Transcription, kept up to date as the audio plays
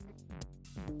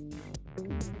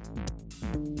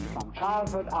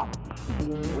childhood up,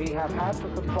 we have had to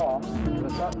conform to a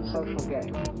certain social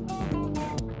game.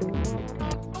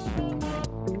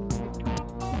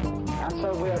 And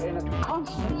so we're in a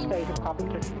constant state of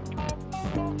competition.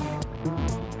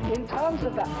 In terms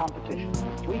of that competition,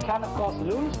 we can, of course,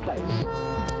 lose place,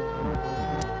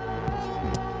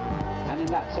 and in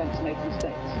that sense make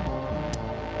mistakes.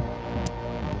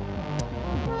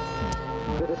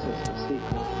 Criticism,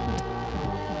 secret.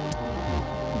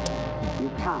 You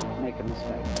can't make a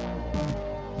mistake.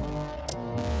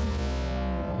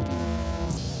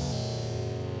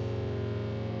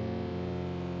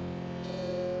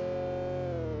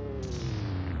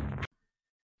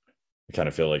 I kind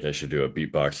of feel like I should do a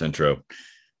beatbox intro.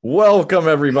 Welcome,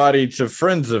 everybody, to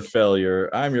Friends of Failure.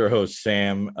 I'm your host,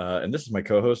 Sam, and this is my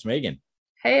co-host, Megan.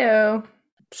 Heyo.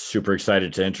 Super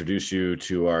excited to introduce you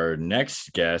to our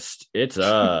next guest. It's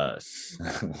us.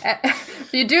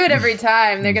 If you do it every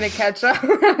time, they're going to catch up.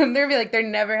 They're going to be like, they're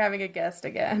never having a guest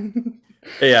again.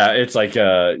 Yeah, it's like,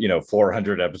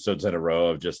 400 episodes in a row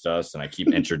of just us, and I keep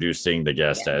introducing the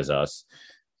guest as us.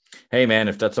 Hey, man,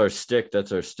 if that's our stick,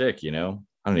 that's our stick, you know?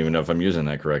 I don't even know if I'm using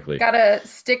that correctly. Gotta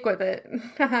stick with it.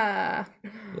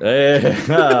 Hey,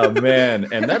 oh, man.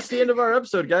 And that's the end of our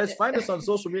episode, guys. Find us on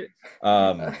social media.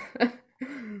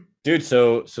 Dude,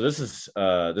 so this is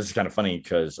kind of funny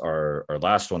because our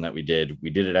last one that we did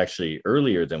it actually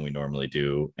earlier than we normally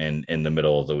do, and in the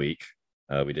middle of the week.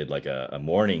 We did like a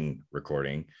morning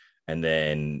recording, and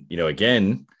then,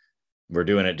 again, we're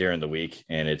doing it during the week,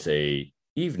 and it's a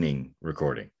evening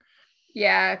recording.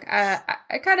 Yeah,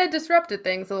 I kind of disrupted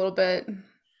things a little bit.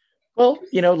 Well,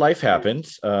 life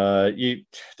happens. There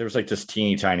was like this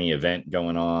teeny tiny event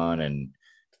going on, and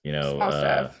Small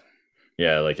stuff.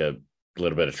 Yeah, like a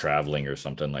little bit of traveling or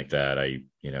something like that. I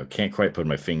can't quite put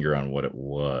my finger on what it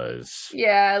was.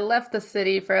 Yeah, I left the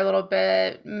city for a little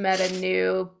bit, met a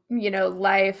new,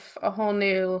 life, a whole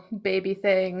new baby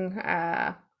thing,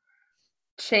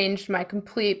 changed my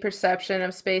complete perception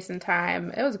of space and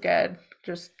time. It was good.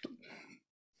 Just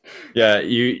yeah,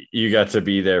 you got to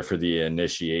be there for the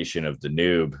initiation of the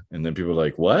noob, and then people are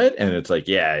like, what? And it's like,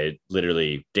 yeah, it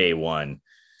literally day one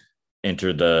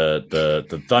entered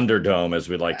the Thunderdome, as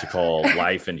we like to call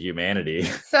life and humanity.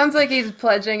 Sounds like he's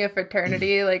pledging a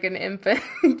fraternity like an infant.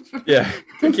 Yeah,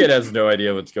 the kid has no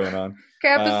idea what's going on.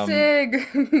 Kappa Sig.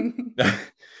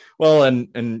 Well,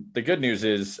 and the good news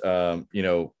is,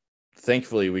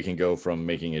 thankfully we can go from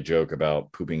making a joke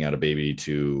about pooping out a baby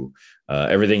to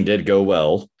everything did go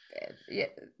well. Yeah,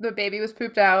 the baby was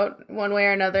pooped out one way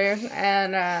or another,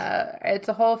 and it's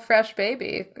a whole fresh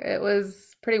baby. It was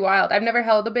pretty wild. I've never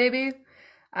held a baby.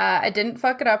 I didn't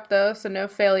fuck it up though, so no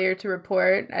failure to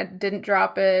report. I didn't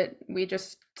drop it. We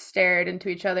just stared into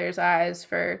each other's eyes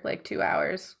for like 2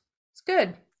 hours. It's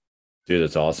good. Dude,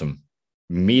 that's awesome.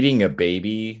 Meeting a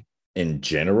baby in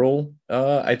general,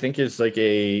 I think is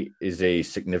a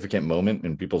significant moment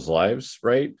in people's lives,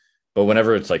 right? But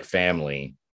whenever it's like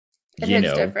family,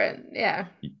 it's different.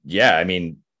 Yeah, I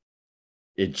mean,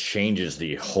 it changes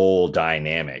the whole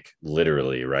dynamic,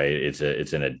 literally, right? It's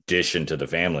an addition to the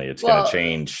family. It's going to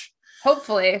change.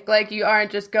 Hopefully, like, you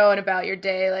aren't just going about your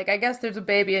day like, I guess there's a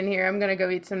baby in here, I'm gonna go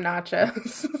eat some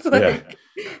nachos. Like...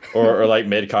 yeah. Or like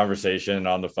mid conversation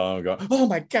on the phone going, oh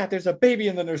my god, there's a baby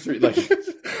in the nursery. Like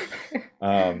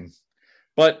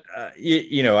but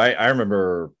I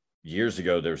remember years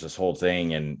ago there was this whole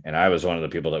thing, and I was one of the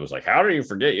people that was like, how do you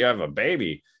forget you have a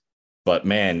baby? But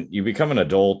man, you become an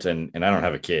adult, and I don't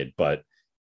have a kid, but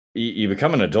you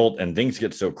become an adult and things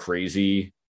get so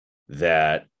crazy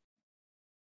that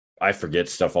I forget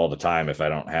stuff all the time if I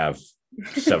don't have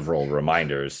several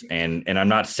reminders. And I'm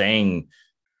not saying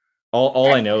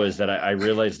all I know is that I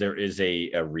realize there is a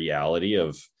reality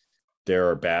of there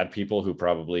are bad people who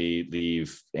probably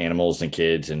leave animals and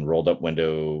kids in rolled up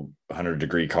window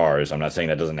 100-degree cars. I'm not saying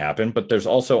that doesn't happen, but there's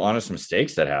also honest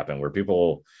mistakes that happen where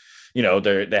people,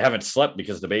 they haven't slept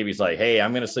because the baby's like, hey,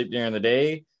 I'm going to sleep during the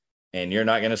day and you're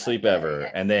not going to sleep ever.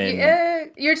 And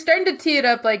then you're starting to tee it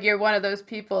up like you're one of those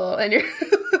people, and you're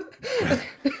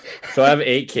So I have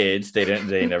 8 kids.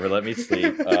 They never let me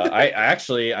sleep.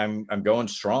 I'm going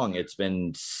strong. It's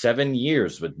been 7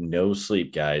 years with no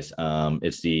sleep, guys.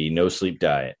 It's the no sleep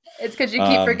diet. It's because you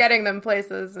keep forgetting them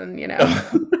places, and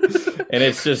and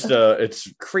it's just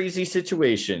it's crazy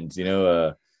situations.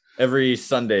 Every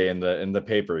Sunday in the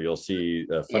paper you'll see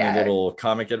a funny little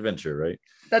comic adventure, right?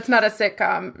 That's not a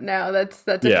sitcom. No, that's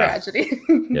a tragedy.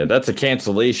 Yeah, that's a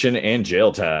cancellation and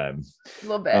jail time. A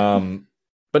little bit.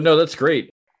 But no, that's great.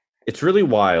 It's really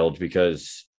wild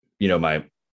because, my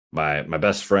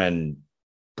best friend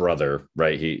brother,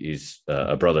 right? He's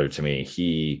a brother to me.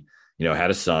 He, had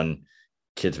a son,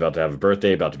 kid's about to have a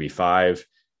birthday, about to be 5.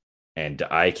 And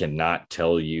I cannot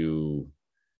tell you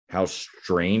how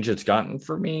strange it's gotten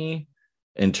for me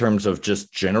in terms of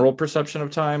just general perception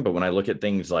of time. But when I look at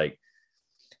things like,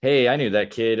 hey, I knew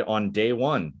that kid on day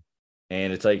 1.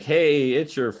 And it's like, hey,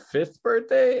 it's your 5th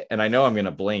birthday. And I know I'm going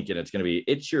to blink and it's going to be,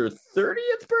 it's your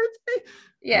 30th birthday.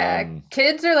 Yeah,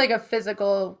 kids are like a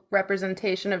physical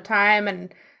representation of time.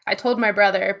 And I told my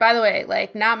brother, by the way,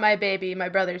 like not my baby, my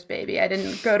brother's baby. I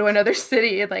didn't go to another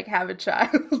city and like have a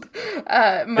child.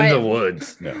 In the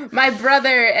woods. No. My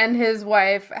brother and his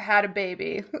wife had a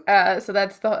baby. So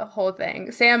that's the whole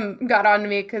thing. Sam got on to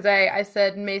me because I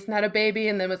said Mason had a baby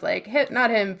and then was like, not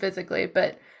him physically,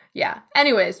 but yeah.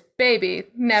 Anyways, baby,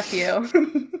 nephew.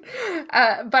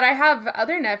 But I have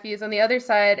other nephews on the other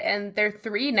side, and they're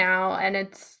 3 now, and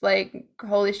it's like,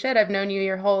 holy shit, I've known you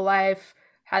your whole life.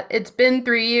 It's been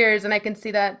 3 years, and I can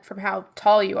see that from how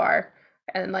tall you are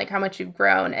and like how much you've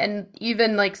grown. And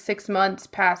even like 6 months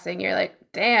passing, you're like,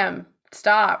 damn,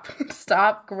 stop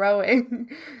growing.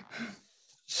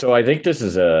 So I think this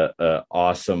is a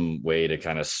awesome way to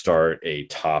kind of start a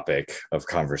topic of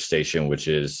conversation, which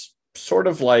is sort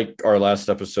of like our last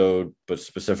episode, but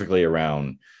specifically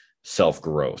around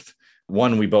self-growth.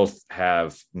 One, we both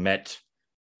have met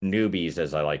newbies,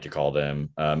 as I like to call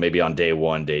them, maybe on day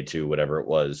 1, day 2, whatever it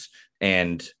was.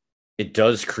 And it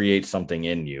does create something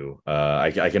in you.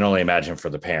 I can only imagine for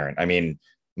the parent. I mean,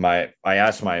 I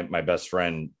asked my best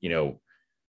friend,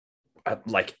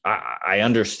 I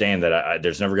understand that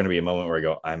there's never going to be a moment where I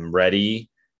go, I'm ready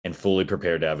and fully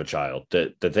prepared to have a child.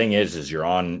 The thing is you're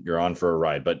on for a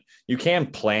ride, but you can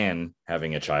plan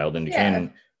having a child and you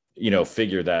can,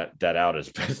 figure that out as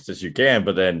best as you can.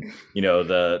 But then,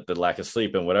 the lack of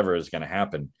sleep and whatever is going to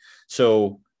happen.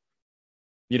 So,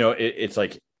 it's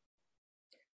like,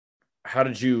 what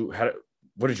did you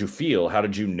feel? How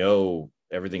did you know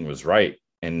everything was right?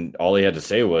 And all he had to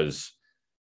say was,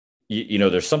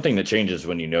 there's something that changes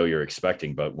when you're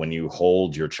expecting, but when you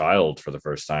hold your child for the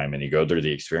first time and you go through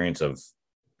the experience of,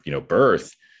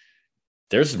 birth,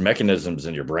 there's mechanisms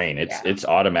in your brain. It's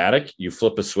automatic. You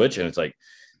flip a switch and it's like,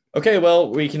 okay, well,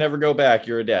 we can never go back.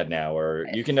 You're a dad now, or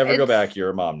you can never go back. You're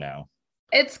a mom now.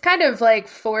 It's kind of like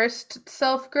forced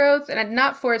self-growth, and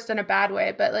not forced in a bad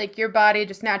way, but like your body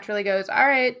just naturally goes, all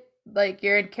right, like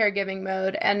you're in caregiving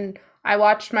mode. And I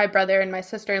watched my brother and my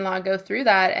sister-in-law go through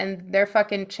that, and they're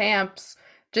fucking champs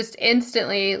just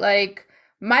instantly. Like,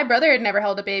 my brother had never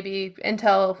held a baby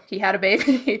until he had a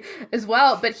baby as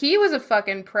well, but he was a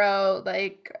fucking pro,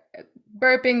 like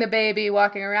burping the baby,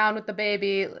 walking around with the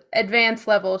baby, advanced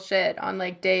level shit on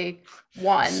like day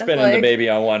 1. Spinning the baby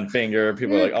on one finger.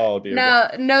 People are like, oh, dude.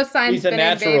 No sign He's spinning a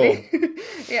natural. Baby.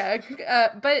 Yeah.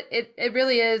 But it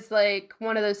really is like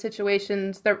one of those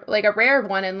situations, like a rare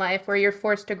one in life where you're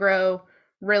forced to grow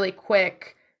really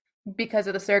quick because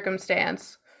of the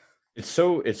circumstance. It's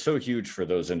so huge for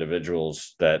those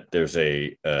individuals that there's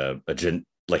a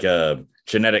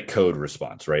genetic code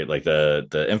response, right? Like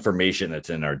the information that's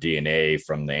in our DNA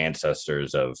from the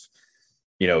ancestors of,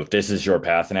 this is your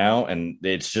path now. And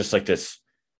it's just like this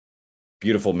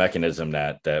beautiful mechanism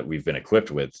that we've been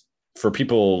equipped with. For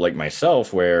people like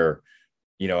myself, where,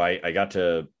 I got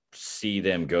to see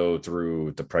them go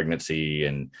through the pregnancy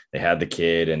and they had the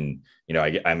kid, and,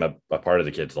 I'm a part of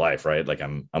the kid's life, right? Like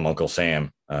I'm Uncle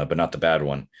Sam, but not the bad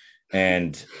one.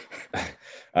 And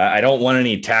I don't want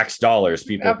any tax dollars,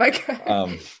 people. Oh my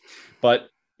God. But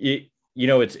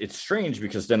it's strange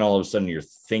because then all of a sudden you're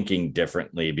thinking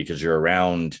differently because you're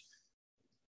around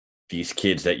these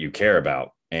kids that you care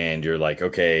about, and you're like,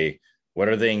 okay, what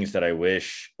are things that I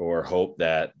wish or hope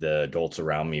that the adults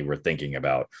around me were thinking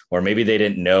about? Or maybe they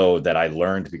didn't know that I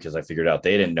learned because I figured out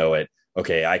they didn't know it.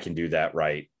 Okay, I can do that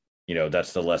right.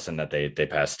 That's the lesson that they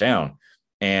passed down.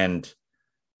 And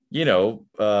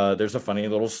there's a funny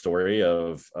little story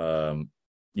of,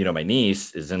 my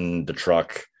niece is in the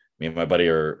truck. Me and my buddy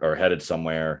are headed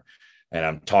somewhere, and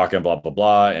I'm talking blah, blah,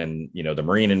 blah. And, the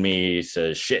Marine in me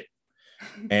says shit.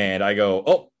 And I go,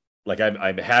 oh, like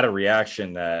I had a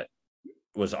reaction that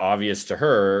was obvious to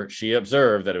her. She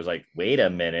observed that it was like, wait a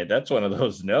minute, that's one of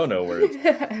those no words.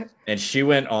 And she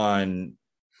went on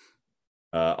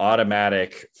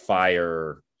automatic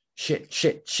fire, shit.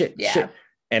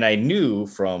 And I knew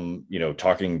from,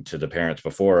 talking to the parents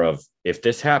before of, if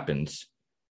this happens,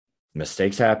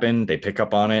 mistakes happen, they pick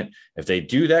up on it. If they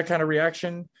do that kind of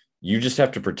reaction, you just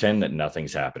have to pretend that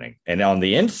nothing's happening. And on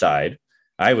the inside,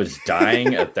 I was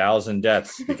dying 1,000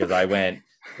 deaths because I went,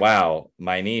 wow,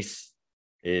 my niece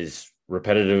is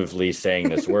repetitively saying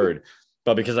this word.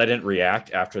 But because I didn't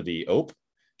react after the ope,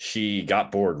 she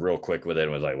got bored real quick with it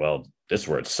and was like, well, this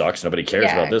word sucks. Nobody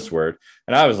cares about Yeah. this word.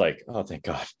 And I was like, oh, thank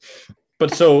God.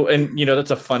 But so, and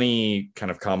that's a funny kind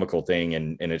of comical thing.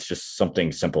 And it's just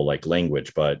something simple like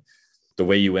language, but the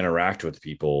way you interact with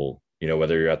people,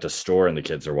 whether you're at the store and the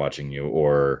kids are watching you,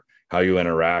 or how you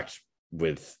interact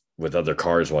with other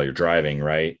cars while you're driving,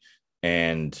 right?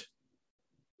 And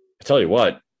I tell you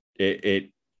what,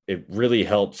 it really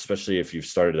helps, especially if you've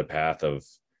started a path of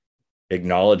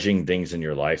acknowledging things in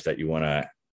your life that you want to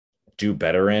do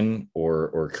better in,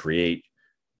 or create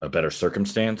a better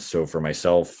circumstance. So for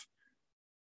myself,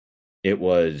 it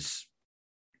was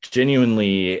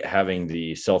genuinely having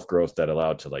the self-growth that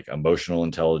allowed to like emotional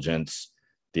intelligence,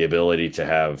 the ability to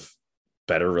have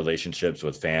better relationships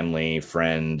with family,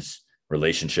 friends,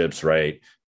 relationships, right?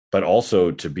 But also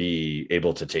to be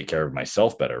able to take care of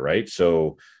myself better, right?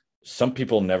 So some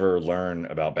people never learn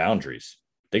about boundaries.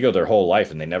 They go their whole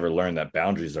life and they never learn that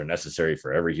boundaries are necessary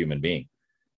for every human being.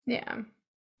 Yeah.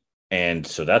 And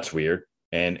so that's weird.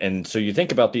 And so you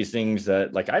think about these things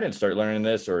that, like, I didn't start learning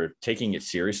this or taking it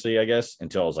seriously, I guess,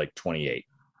 until I was like 28.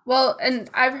 Well, and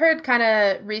I've heard kind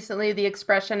of recently the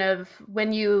expression of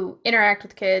when you interact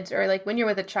with kids or like when you're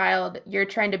with a child, you're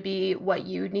trying to be what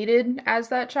you needed as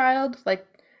that child. Like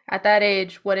at that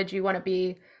age, what did you want to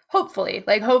be? Hopefully,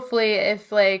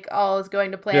 if like all is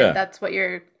going to plan, Yeah. that's what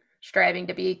you're striving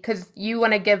to be because you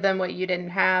want to give them what you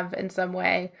didn't have in some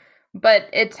way. But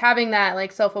it's having that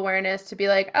like self-awareness to be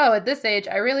like, oh, at this age,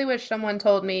 I really wish someone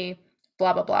told me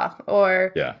blah blah blah,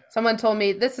 or Yeah. someone told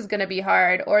me this is going to be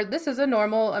hard, or this is a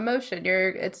normal emotion.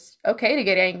 It's okay to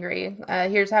get angry.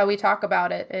 Here's how we talk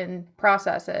about it and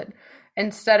process it,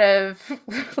 instead of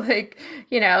like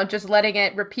just letting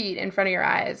it repeat in front of your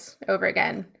eyes over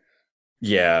again.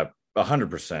 Yeah,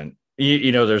 100%.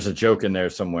 There's a joke in there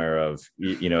somewhere of,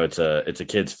 it's a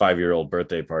kid's 5-year-old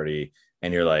birthday party,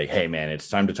 and you're like, hey man, it's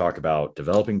time to talk about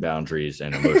developing boundaries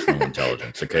and emotional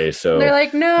intelligence. Okay, And they're so,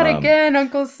 like, not again,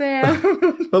 Uncle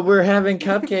Sam. but we're having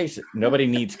cupcakes. Nobody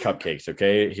needs cupcakes.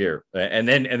 Okay, here, and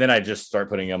then I just start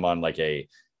putting them on like a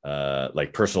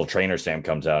like personal trainer Sam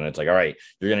comes out, and it's like, all right,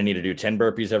 you're gonna need to do 10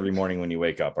 burpees every morning when you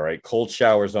wake up. All right, cold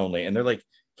showers only. And they're like,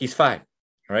 he's 5.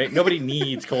 All right, nobody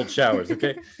needs cold showers.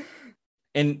 Okay,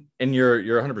 and you're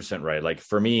 100% right. Like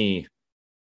for me,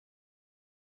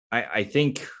 I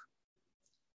think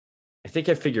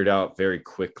I figured out very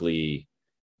quickly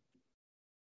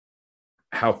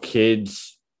how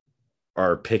kids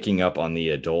are picking up on the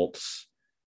adults'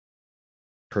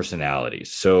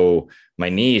 personalities. So my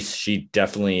niece, she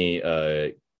definitely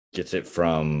gets it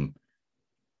from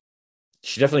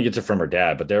her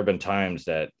dad, but there have been times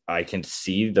that I can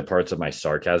see the parts of my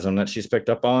sarcasm that she's picked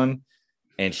up on,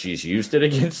 and she's used it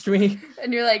against me.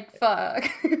 And you're like, fuck.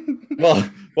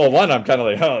 Well, one, I'm kind of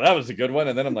like, oh, that was a good one.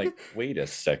 And then I'm like, wait a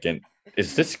second,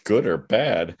 is this good or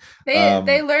bad?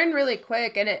 They learn really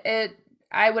quick, and it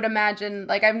I would imagine,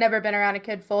 like I've never been around a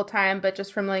kid full time, but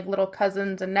just from like little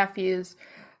cousins and nephews,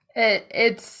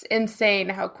 it's insane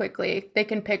how quickly they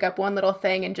can pick up one little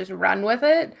thing and just run with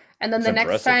it. And then It's the next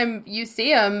impressive. time you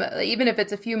see them, even if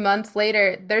it's a few months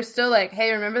later, they're still like,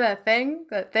 "Hey, remember that thing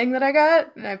that I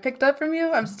got and I picked up from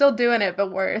you? I'm still doing it,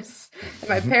 but worse." And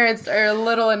my parents are a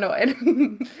little annoyed.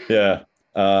 Yeah.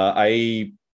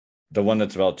 I The one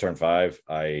that's about to turn 5,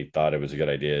 I thought it was a good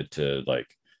idea to like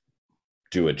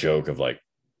do a joke of like,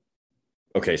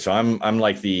 okay, so I'm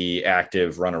like the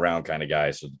active run around kind of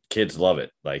guy. So kids love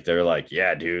it. Like they're like,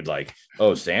 yeah, dude, like,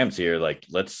 oh, Sam's here. Like,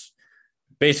 let's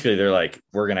basically they're like,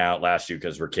 we're gonna outlast you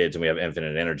because we're kids and we have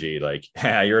infinite energy. Like,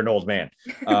 yeah, you're an old man.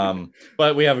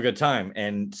 But we have a good time.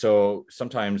 And so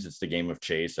sometimes it's the game of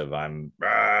chase of I'm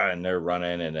and they're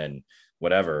running and then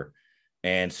whatever.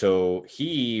 And so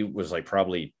he was like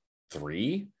probably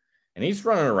 3, and he's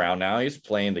running around now. He's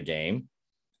playing the game,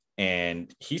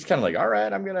 and he's kind of like, all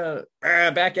right, I'm gonna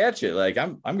back at you. Like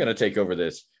I'm gonna take over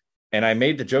this. And I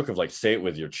made the joke of like, say it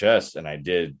with your chest. And I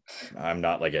did. I'm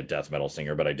not like a death metal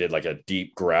singer, but I did like a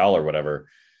deep growl or whatever.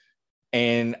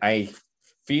 And I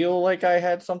feel like I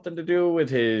had something to do with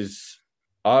his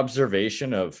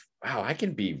observation of, wow, I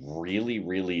can be really,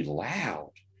 really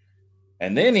loud.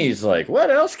 And then he's like, what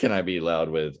else can I be loud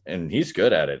with? And he's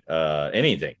good at it.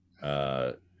 Anything.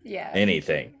 Yeah.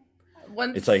 Anything. It's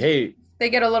Once like, hey, they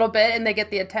get a little bit and they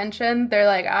get the attention, they're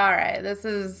like, all right, this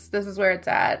is where it's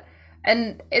at.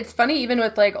 And it's funny, even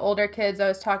with like older kids, I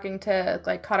was talking to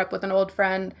like caught up with an old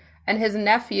friend, and his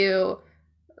nephew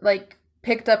like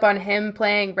picked up on him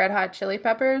playing Red Hot Chili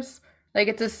Peppers. Like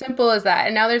it's as simple as that.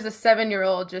 And now there's a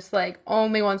 7-year-old just like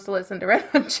only wants to listen to Red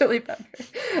Hot Chili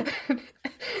Peppers.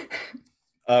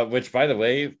 which, by the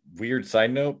way, weird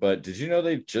side note, but did you know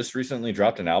they just recently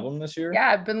dropped an album this year? Yeah,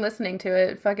 I've been listening to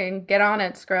it. Fucking get on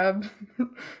it, scrub.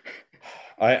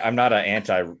 I'm not an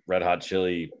anti Red Hot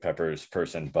Chili Peppers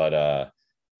person, but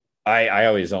I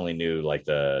always only knew like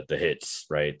the hits,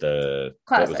 right? The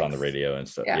what was on the Classics. radio and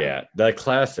stuff. Yeah. Yeah, the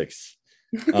classics.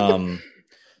 Um,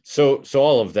 so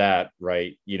all of that,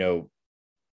 right? You know,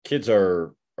 kids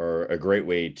are a great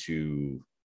way to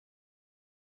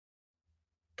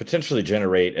potentially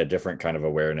generate a different kind of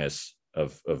awareness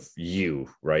of you,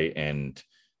 right? And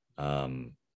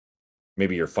um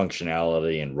maybe your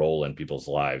functionality and role in people's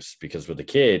lives. Because with a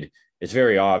kid, it's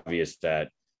very obvious that,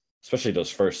 especially those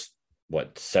first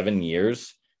 7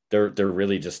 years, they're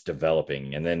really just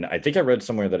developing. And then I think I read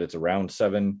somewhere that it's around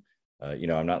 7.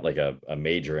 I'm not like a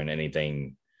major in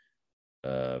anything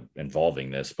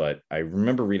involving this, but I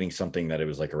remember reading something that it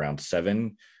was like around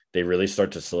 7 they really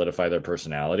start to solidify their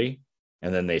personality,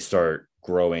 and then they start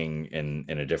growing in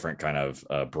a different kind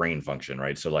of brain function,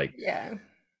 right? So like Yeah.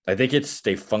 I think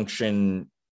they function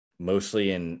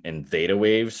mostly in theta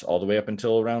waves all the way up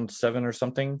until around 7 or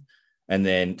something. And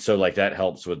then so like that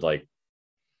helps with like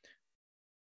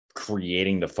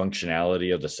creating the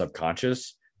functionality of the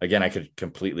subconscious. Again, I could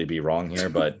completely be wrong here,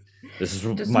 but this is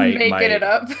Just my making it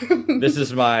up. this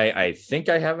is my I think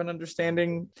I have an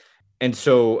understanding. And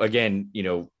so again,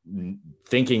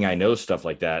 thinking I know stuff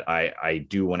like that, I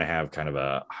do want to have kind of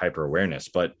a hyper awareness,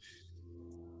 but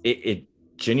it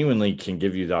genuinely can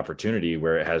give you the opportunity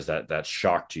where it has that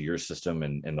shock to your system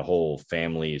and the whole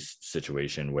family's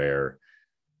situation where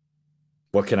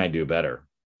what can I do better?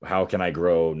 How can I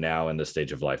grow now in the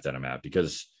stage of life that I'm at?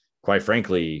 Because quite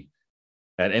frankly,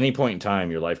 at any point in time,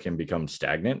 your life can become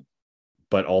stagnant,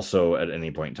 but also at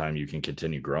any point in time, you can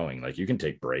continue growing. Like you can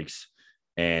take breaks.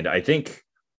 And I think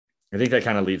that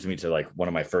kind of leads me to like one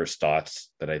of my first thoughts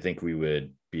that I think we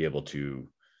would be able to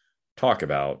talk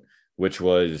about, which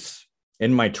was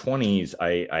in my 20s,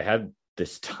 I had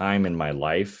this time in my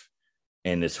life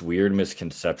and this weird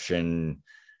misconception,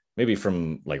 maybe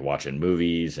from like watching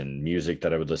movies and music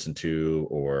that I would listen to,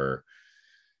 or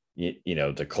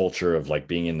the culture of like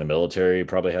being in the military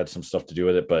probably had some stuff to do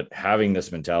with it, but having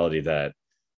this mentality that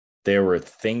there were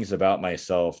things about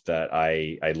myself that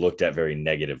I looked at very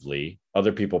negatively.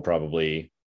 Other people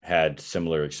probably had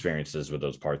similar experiences with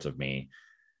those parts of me.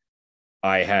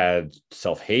 I had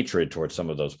self-hatred towards some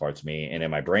of those parts of me. And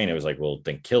in my brain, it was like, well,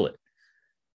 then kill it,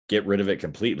 get rid of it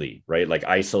completely, right? Like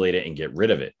isolate it and get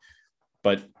rid of it.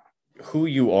 But who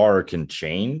you are can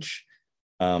change.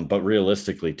 But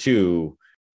realistically too,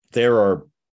 there are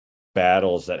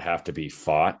battles that have to be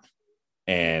fought.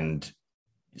 And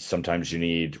sometimes you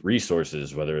need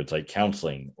resources, whether it's like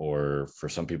counseling, or for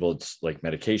some people it's like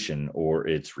medication, or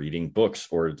it's reading books,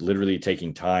 or literally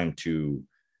taking time to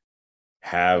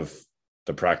have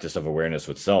the practice of awareness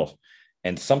with self.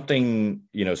 And something,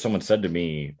 someone said to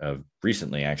me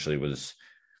recently actually was,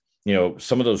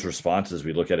 some of those responses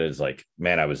we look at it as like,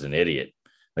 man, I was an idiot.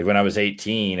 Like when I was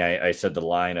 18, I said the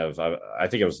line of, I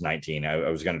think I was 19. I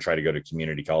was going to try to go to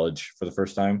community college for the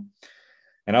first time.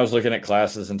 And I was looking at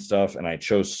classes and stuff, and I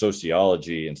chose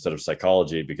sociology instead of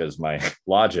psychology because my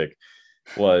logic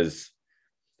was,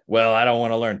 well, I don't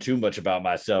want to learn too much about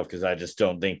myself because I just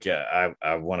don't think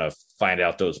I want to find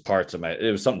out those parts of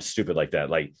it was something stupid like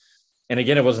that. Like, and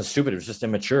again, it wasn't stupid. It was just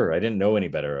immature. I didn't know any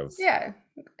better Yeah.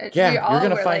 Yeah, We you're all going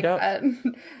to were find like out.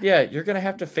 that. Yeah, you're going to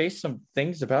have to face some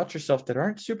things about yourself that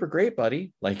aren't super great,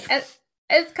 buddy. Like, And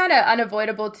it's kind of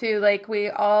unavoidable too. Like we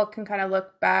all can kind of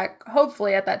look back,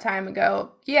 hopefully at that time and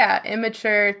go, yeah,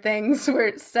 immature things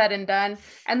were said and done.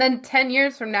 And then 10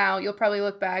 years from now, you'll probably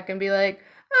look back and be like,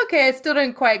 okay, I still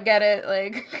didn't quite get it.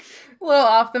 Like a little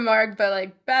off the mark, but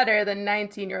like better than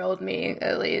 19-year-old me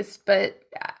at least. But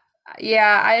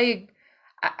yeah, I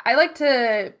like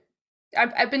to,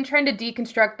 I've been trying to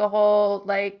deconstruct the whole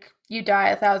like you die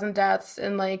a thousand deaths,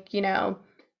 and like,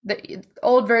 the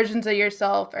old versions of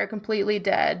yourself are completely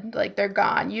dead. Like they're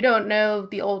gone. You don't know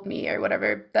the old me or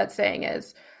whatever that saying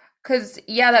is. Because,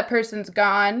 yeah, that person's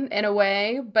gone in a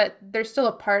way, but there's still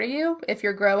a part of you if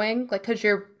you're growing, like, because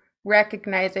you're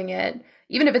recognizing it.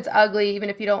 Even if it's ugly, even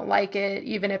if you don't like it,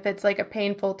 even if it's like a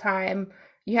painful time,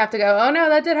 you have to go, oh no,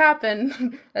 that did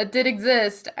happen. That did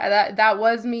exist. That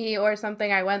was me or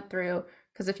something I went through.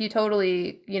 Because if you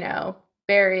totally,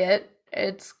 bury it,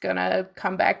 it's gonna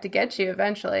come back to get you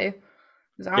eventually,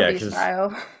 yeah, zombie because,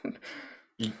 style.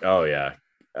 oh, yeah.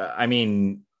 I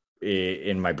mean,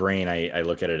 in my brain, I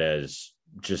look at it as,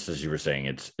 just as you were saying,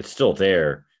 it's still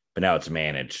there, but now it's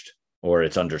managed or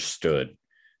it's understood.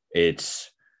 It's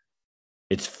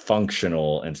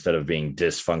functional instead of being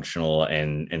dysfunctional,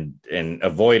 and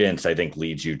avoidance, I think,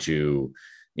 leads you to,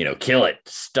 kill it,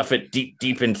 stuff it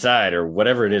deep inside, or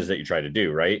whatever it is that you try to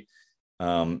do, right?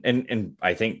 And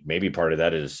I think maybe part of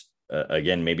that is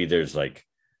again, maybe there's like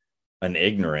an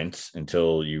ignorance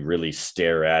until you really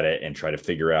stare at it and try to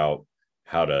figure out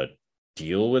how to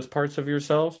deal with parts of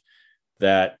yourself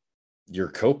that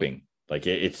you're coping. Like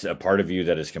it's a part of you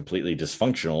that is completely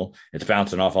dysfunctional. It's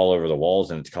bouncing off all over the walls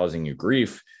and it's causing you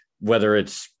grief. Whether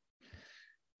it's,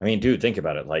 I mean, dude, think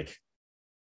about it. Like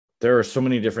there are so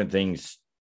many different things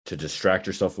to distract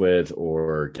yourself with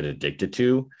or get addicted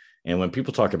to. And when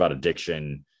people talk about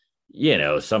addiction,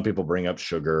 some people bring up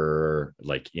sugar,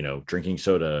 like, drinking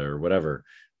soda or whatever.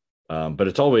 But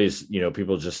it's always,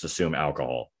 people just assume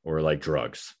alcohol or like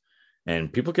drugs,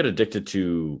 and people get addicted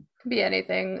to Could be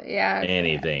anything. Yeah.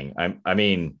 anything. I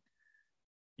mean,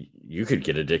 you could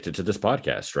get addicted to this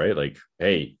podcast, right? Like,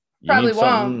 hey, you Probably need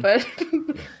something. won't,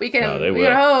 but we can, No, they we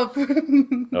can hope.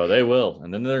 Oh, they will.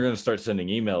 And then they're going to start sending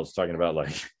emails talking about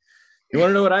like, you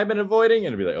want to know what I've been avoiding?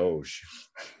 And it'll be like,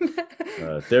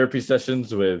 oh, therapy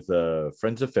sessions with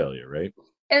friends of failure, right?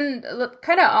 And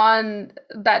kind of on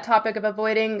that topic of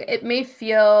avoiding, it may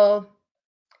feel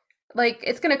like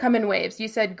it's going to come in waves. You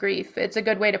said grief. It's a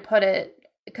good way to put it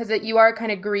because you are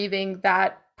kind of grieving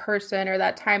that person or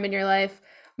that time in your life.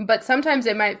 But sometimes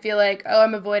it might feel like, oh,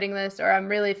 I'm avoiding this or I'm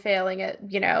really failing at,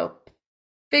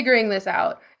 figuring this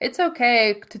out. It's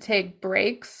okay to take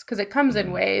breaks because it comes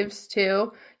in waves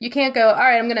too. You can't go, all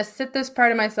right, I'm going to sit this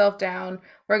part of myself down.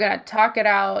 We're going to talk it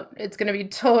out. It's going to be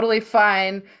totally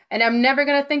fine. And I'm never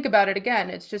going to think about it again.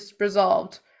 It's just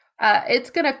resolved. It's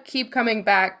going to keep coming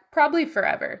back probably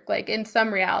forever, like in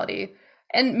some reality.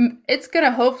 And it's going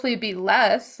to hopefully be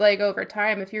less like over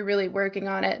time if you're really working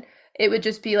on it. It would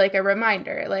just be like a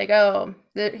reminder, like, oh,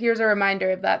 here's a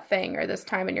reminder of that thing or this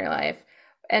time in your life.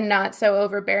 And not so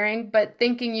overbearing, but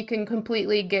thinking you can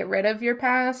completely get rid of your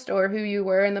past or who you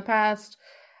were in the past,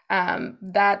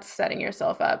 that's setting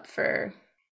yourself up for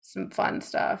some fun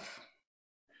stuff.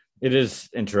 It is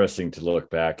interesting to look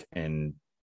back and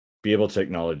be able to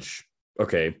acknowledge,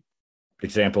 okay,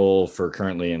 example for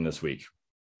currently in this week,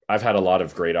 I've had a lot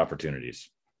of great opportunities,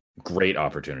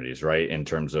 right? In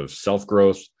terms of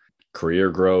self-growth, career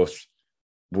growth.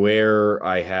 Where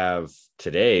I have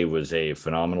today was a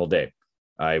phenomenal day.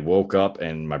 I woke up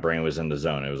and my brain was in the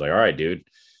zone. It was like, all right, dude,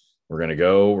 we're going to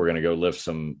go lift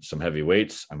some heavy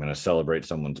weights. I'm going to celebrate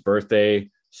someone's birthday.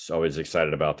 So always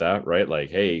excited about that, right?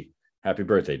 Like, hey, happy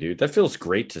birthday, dude. That feels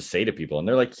great to say to people. And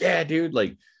they're like, yeah, dude,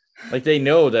 like they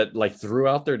know that like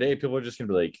throughout their day, people are just going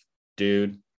to be like,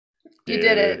 dude, you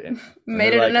did it. And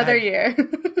made it like, another year.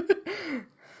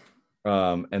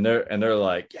 And they're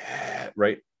like, yeah,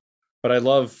 right. But I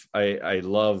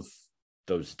love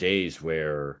those days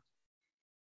where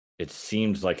it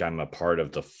seems like I'm a part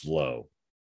of the flow.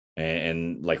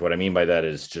 And like what I mean by that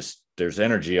is just there's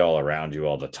energy all around you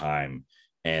all the time.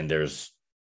 And there's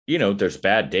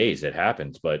bad days, it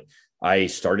happens, but I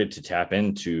started to tap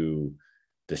into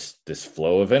this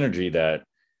flow of energy that,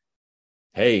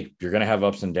 hey, you're going to have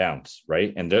ups and downs,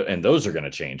 right? And those are going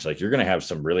to change. Like you're going to have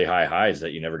some really high highs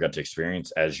that you never got to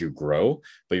experience as you grow,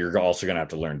 but you're also going to have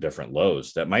to learn different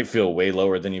lows that might feel way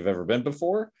lower than you've ever been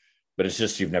before, but it's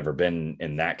just you've never been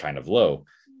in that kind of low.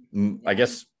 I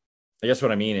guess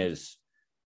what I mean is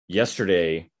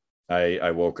yesterday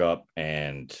I woke up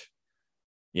and,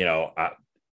 I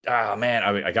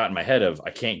got in my head of I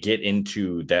can't get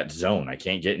into that zone. I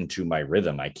can't get into my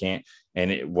rhythm. I can't.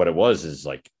 And what it was is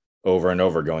like over and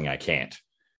over going, I can't.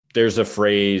 There's a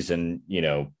phrase and,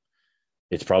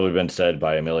 it's probably been said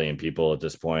by a million people at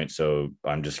this point. So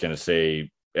I'm just going to say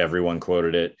everyone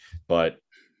quoted it, but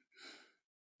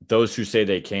those who say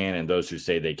they can and those who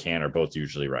say they can are both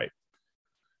usually right.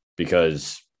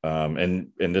 Because,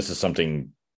 and this is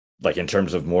something like in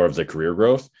terms of more of the career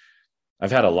growth,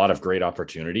 I've had a lot of great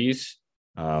opportunities.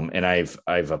 And I've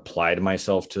applied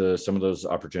myself to some of those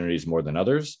opportunities more than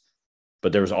others,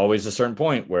 but there was always a certain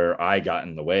point where I got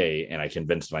in the way and I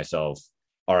convinced myself,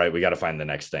 all right, we got to find the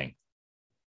next thing.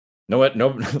 No,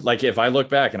 like if I look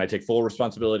back and I take full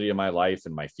responsibility of my life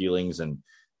and my feelings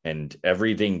and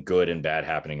everything good and bad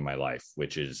happening in my life,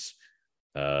 which is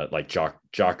like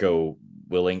Jocko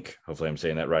Willink, hopefully I'm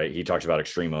saying that right. He talks about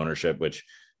extreme ownership, which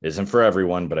isn't for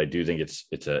everyone, but I do think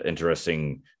it's an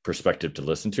interesting perspective to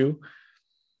listen to.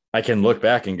 I can look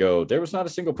back and go, there was not a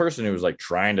single person who was like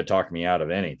trying to talk me out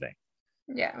of anything.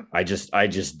 Yeah. I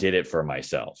just did it for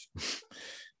myself.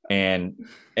 And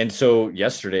so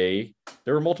yesterday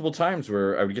there were multiple times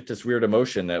where I would get this weird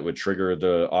emotion that would trigger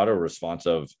the auto response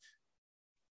of,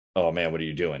 oh man, what are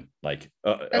you doing? Like,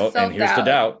 and here's the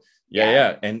doubt.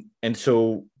 Yeah. And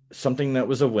so something that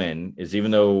was a win is even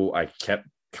though I kept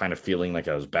kind of feeling like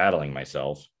I was battling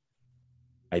myself,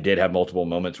 I did have multiple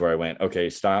moments where I went, okay,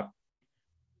 stop.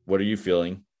 What are you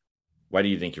feeling? Why do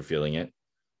you think you're feeling it?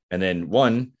 And then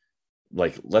one,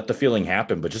 like let the feeling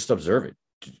happen, but just observe it.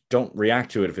 Don't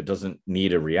react to it if it doesn't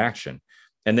need a reaction.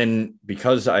 And then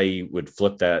because I would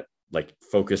flip that like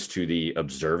focus to the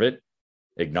observe it,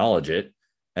 acknowledge it,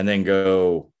 and then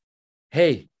go,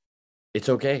 hey, it's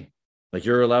okay. Like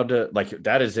you're allowed to, like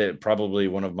that is it. Probably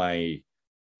one of my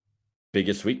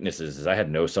biggest weaknesses is I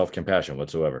had no self-compassion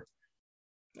whatsoever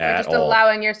Or at just all.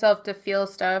 allowing yourself to feel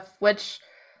stuff, which,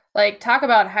 like, talk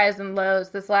about highs and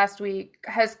lows. This last week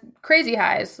has crazy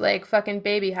highs, like fucking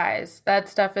baby highs. That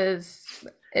stuff is,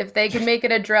 if they can make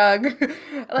it a drug,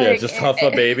 Yeah, like, just huff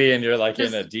a baby and you're like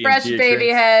in a just fresh DMT baby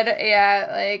experience. head. Yeah,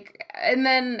 like, and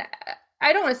then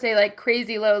I don't want to say like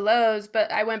crazy low lows,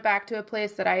 but I went back to a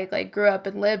place that I like grew up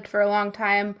and lived for a long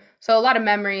time. So a lot of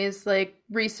memories like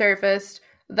resurfaced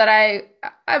that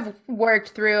I've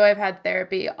worked through. I've had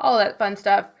therapy, all that fun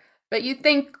stuff. But you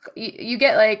think you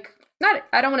get like not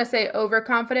I don't want to say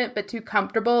overconfident, but too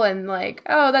comfortable and like,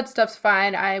 oh, that stuff's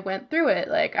fine. I went through it.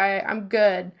 Like I'm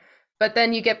good. But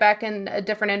then you get back in a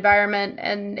different environment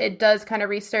and it does kind of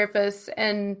resurface.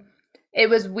 And it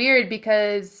was weird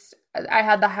because I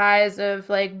had the highs of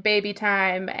like baby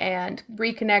time and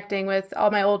reconnecting with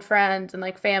all my old friends and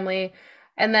like family.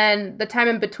 And then the time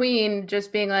in between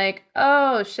just being like,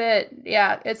 oh shit,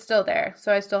 yeah, it's still there.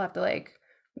 So I still have to like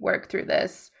work through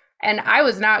this. And I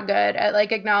was not good at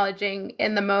like acknowledging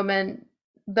in the moment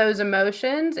those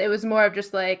emotions. It was more of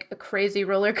just like a crazy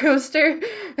roller coaster.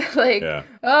 Like, Yeah.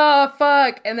 oh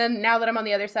fuck. And then now that I'm on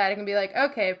the other side, I can be like,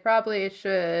 okay, probably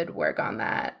should work on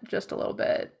that just a little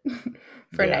bit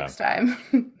for Yeah. next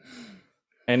time.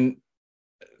 And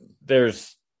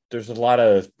there's there's a lot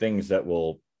of things that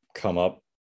will come up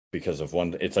because of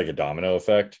one. It's like a domino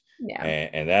effect, Yeah.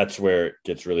 and that's where it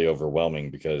gets really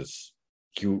overwhelming because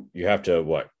you have to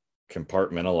what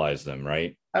compartmentalize them,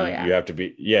 right? Oh You yeah. have to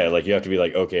be, yeah, like you have to be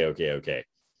like, okay, okay, okay,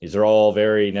 these are all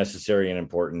very necessary and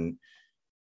important.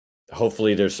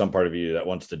 Hopefully there's some part of you that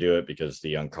wants to do it because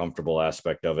the uncomfortable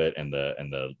aspect of it and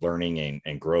the learning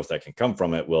and growth that can come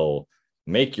from it will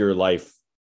make your life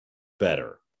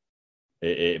better.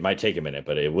 It might take a minute,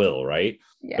 but it will, right?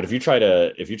 But Yeah. if you try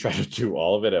to do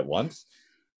all of it at once,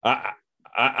 I,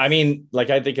 I mean, like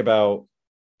I think about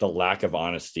the lack of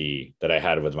honesty that I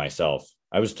had with myself.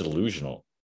 I was delusional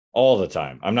all the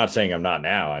time. I'm not saying I'm not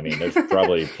now. I mean, there's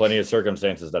probably plenty of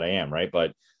circumstances that I am, right?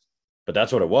 But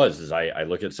that's what it was. Is I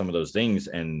look at some of those things,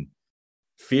 and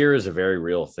fear is a very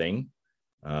real thing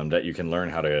that you can learn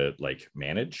how to like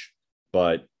manage.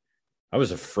 But I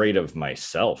was afraid of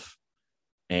myself,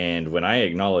 and when I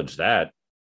acknowledged that,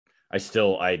 I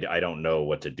don't know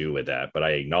what to do with that, but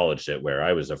I acknowledged it where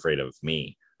I was afraid of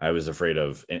me. I was afraid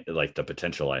of like the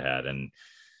potential I had. And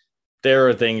there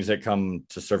are things that come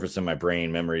to surface in my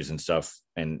brain, memories and stuff.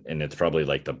 And it's probably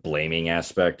like the blaming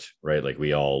aspect, right? Like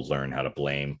we all learn how to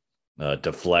blame,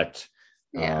 deflect.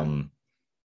 Yeah. Um,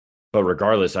 but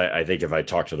regardless, I think if I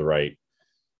talk to the right,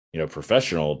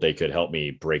 professional, they could help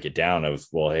me break it down of,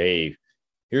 well, hey,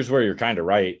 here's where you're kind of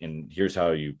right. And here's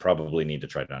how you probably need to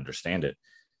try to understand it.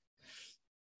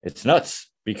 It's nuts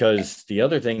because the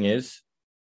other thing is,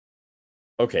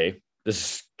 okay, this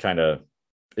is kind of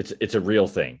it's a real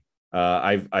thing.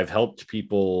 I've helped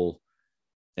people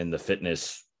in the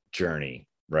fitness journey,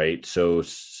 right? So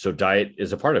diet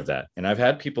is a part of that, and I've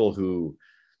had people who,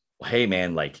 hey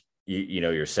man, like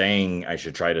you're saying I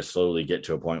should try to slowly get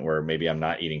to a point where maybe I'm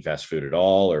not eating fast food at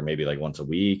all, or maybe like once a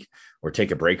week, or take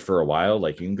a break for a while.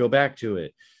 Like you can go back to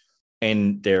it,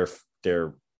 and their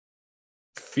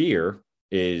fear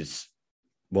is,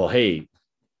 well, hey,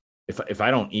 if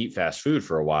I don't eat fast food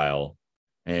for a while,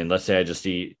 and let's say I just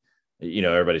eat,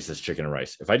 everybody says chicken and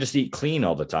rice. If I just eat clean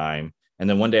all the time, and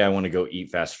then one day I want to go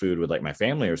eat fast food with like my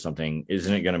family or something,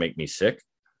 isn't it going to make me sick?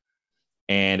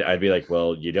 And I'd be like,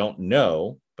 well, you don't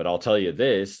know, but I'll tell you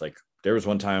this. Like there was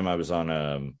one time I was on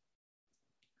I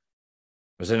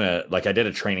was in a like I did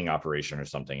a training operation or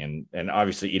something, and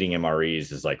obviously eating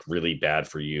MREs is like really bad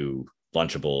for you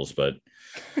Lunchables, but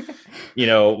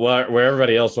where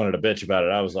everybody else wanted to bitch about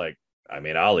it, I was like, I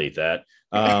mean, I'll eat that.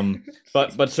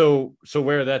 But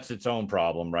where that's its own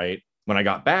problem, right? When I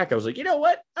got back, I was like, you know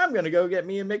what? I'm gonna go get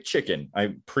me a McChicken.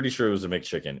 I'm pretty sure it was a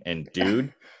McChicken. And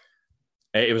dude,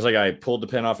 it was like I pulled the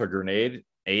pin off a grenade,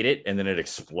 ate it, and then it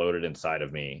exploded inside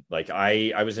of me. Like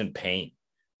I was in pain.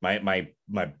 My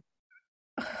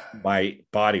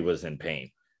body was in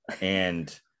pain.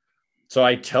 And so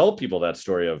I tell people that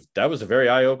story of that was a very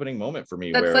eye-opening moment for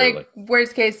me That's where like like,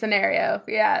 worst case scenario.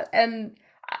 Yeah. And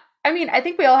I mean, I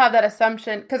think we all have that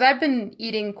assumption because I've been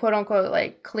eating quote unquote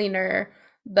like cleaner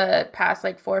the past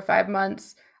like 4 or 5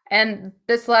 months. And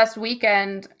this last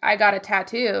weekend, I got a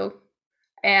tattoo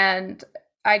and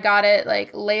I got it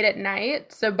like late at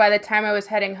night. So by the time I was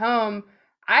heading home,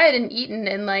 I hadn't eaten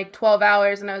in like 12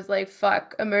 hours and I was like,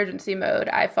 fuck, emergency mode.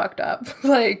 I fucked up.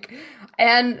 Like,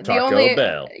 and the Taco only,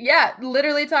 Bell. yeah,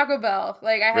 literally Taco Bell.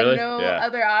 Like, I had Really? no Yeah.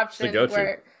 other It's the option go-to.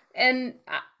 where, and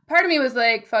part of me was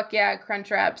like, fuck yeah,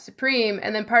 Crunchwrap Supreme.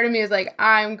 And then part of me was like,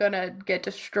 I'm gonna get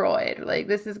destroyed. Like,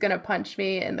 this is gonna punch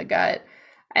me in the gut.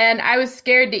 And I was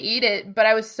scared to eat it, but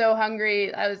I was so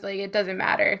hungry. I was like, it doesn't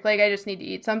matter. Like, I just need to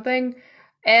eat something.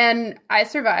 And I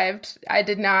survived. I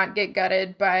did not get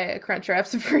gutted by a Crunchwrap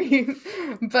Supreme.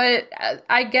 But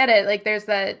I get it. Like there's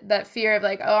that fear of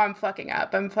like, oh, I'm fucking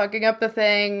up. I'm fucking up the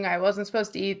thing. I wasn't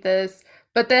supposed to eat this.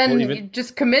 But Well, then you even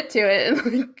just commit to it and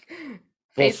like well,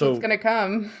 face what's gonna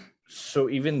come. so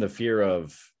even the fear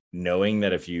of knowing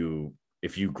that if you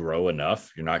grow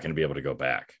enough, you're not going to be able to go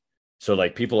back. So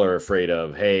like people are afraid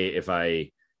of, hey, if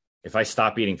I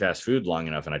stop eating fast food long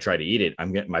enough and I try to eat it,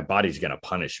 my body's gonna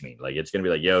punish me. Like it's gonna be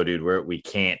like, yo, dude, we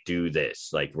can't do this.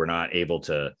 Like we're not able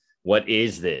to. What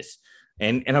is this?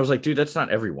 And I was like, dude, that's not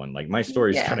everyone. Like my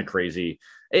story is kind Yeah. of crazy.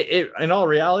 It in all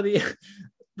reality,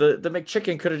 the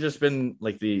McChicken could have just been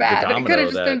like the Bad. It could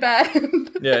have domino just been that.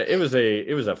 bad. Yeah, it was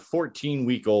a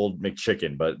 14-week-old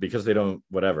McChicken, but because they don't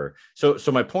whatever. So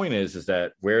my point is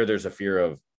that where there's a fear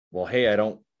of, well, hey, I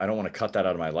don't want to cut that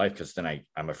out of my life because then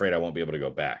I'm afraid I won't be able to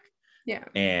go back. Yeah.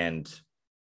 And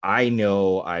I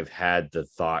know I've had the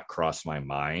thought cross my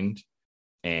mind.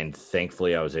 And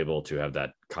thankfully I was able to have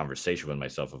that conversation with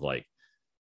myself of like,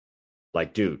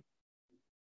 dude,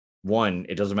 one,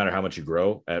 it doesn't matter how much you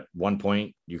grow. At one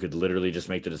point, you could literally just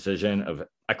make the decision of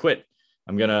I quit.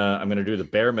 I'm gonna do the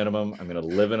bare minimum. I'm gonna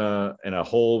live in a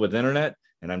hole with internet,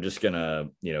 and I'm just gonna,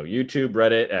 YouTube,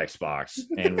 Reddit, Xbox,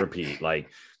 and repeat. Like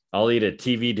I'll eat a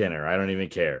TV dinner. I don't even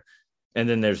care. And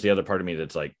then there's the other part of me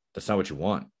that's like, that's not what you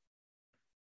want.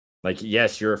 Like,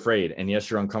 yes, you're afraid, and yes,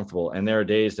 you're uncomfortable. And there are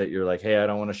days that you're like, hey, I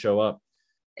don't want to show up.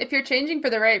 If you're changing for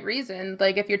the right reason,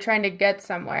 like if you're trying to get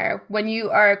somewhere, when you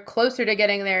are closer to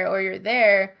getting there or you're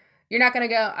there, you're not going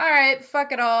to go, all right,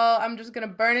 fuck it all. I'm just going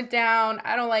to burn it down.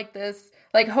 I don't like this.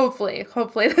 Like, hopefully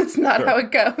that's not how Sure.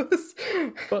 it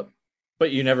goes.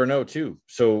 But you never know too.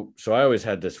 So I always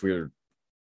had this weird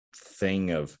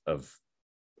thing of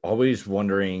always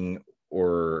wondering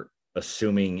or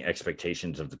assuming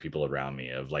expectations of the people around me,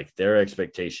 of like their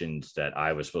expectations that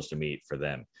I was supposed to meet for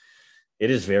them. It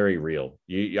is very real.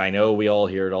 I know we all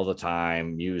hear it all the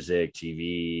time, music,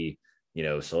 TV,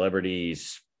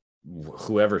 celebrities,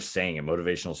 whoever's saying it,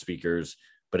 motivational speakers,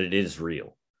 but it is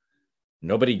real.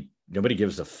 Nobody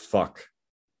gives a fuck.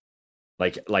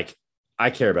 Like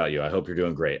I care about you. I hope you're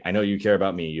doing great. I know you care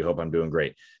about me. You hope I'm doing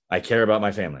great. I care about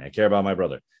my family. I care about my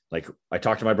brother. Like I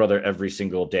talk to my brother every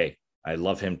single day. I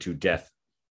love him to death.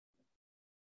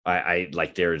 I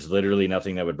like, there is literally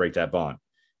nothing that would break that bond.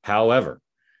 However,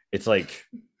 it's like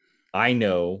I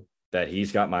know that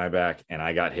he's got my back and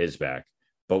I got his back,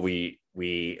 but we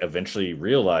eventually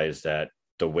realized that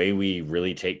the way we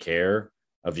really take care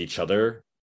of each other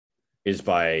is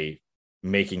by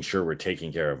making sure we're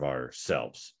taking care of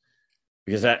ourselves.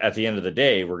 Because at the end of the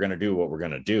day, we're going to do what we're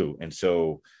going to do. And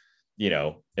so,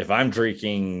 if I'm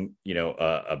drinking,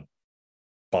 a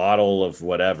bottle of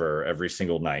whatever every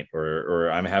single night,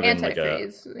 or I'm having like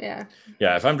Antifreeze. Yeah.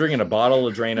 yeah, if I'm drinking a bottle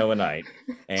of Drano a night,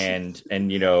 and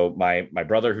my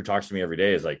brother who talks to me every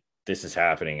day is like, this is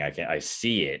happening. I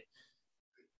see it.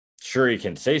 Sure, he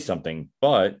can say something,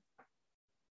 but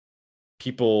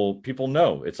people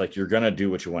know it's like, you're gonna do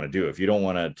what you want to do. If you don't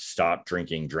want to stop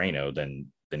drinking Drano, then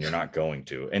you're not going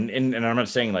to. And I'm not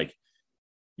saying like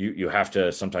you have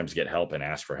to sometimes get help and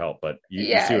ask for help, but you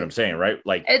see what Yeah. I'm saying, right?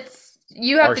 Like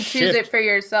You have our to choose it shift for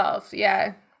yourself.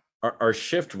 Yeah. our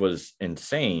shift was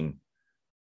insane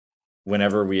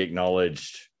whenever we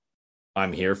acknowledged,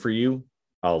 I'm here for you.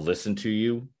 I'll listen to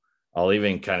you. I'll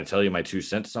even kind of tell you my 2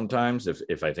 cents sometimes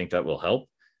if I think that will help.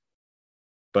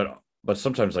 But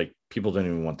sometimes like people don't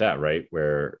even want that, right?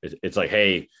 Where it's like,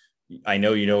 hey, I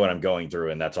know you know what I'm going through,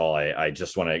 and that's all. I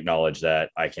just want to acknowledge that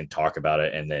I can talk about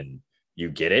it, and then you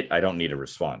get it. I don't need a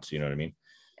response. You know what I mean?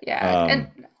 Yeah. And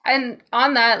Um, and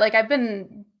on that, like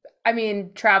I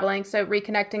mean, traveling, so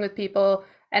reconnecting with people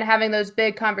and having those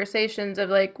big conversations of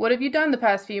like, what have you done the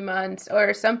past few months?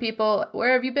 Or some people,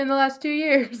 where have you been the last 2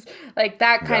 years? Like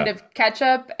that kind yeah. of catch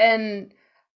up and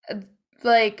uh,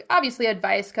 like obviously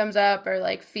advice comes up or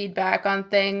like feedback on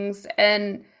things.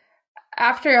 And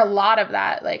after a lot of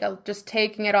that, like just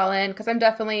taking it all in, because I'm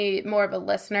definitely more of a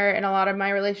listener in a lot of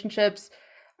my relationships.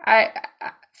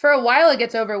 For a while, it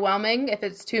gets overwhelming if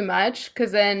it's too much,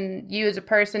 because then you as a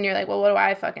person, you're like, well, what do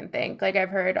I fucking think? Like, I've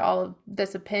heard all of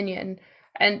this opinion,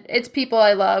 and it's people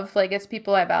I love, like, it's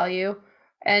people I value.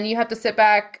 and you have to sit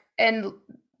back and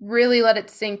really let it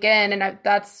sink in. And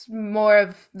that's more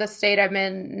of the state I'm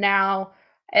in now.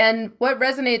 And what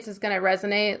resonates is going to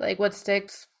resonate. Like what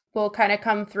sticks will kind of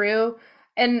come through.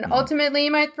 And Mhm. ultimately,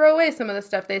 you might throw away some of the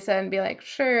stuff they said and be like,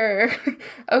 sure,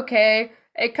 okay.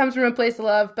 It comes from a place of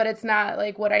love, but it's not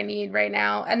like what I need right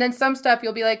now. And then some stuff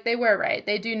you'll be like, they were right.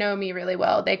 They do know me really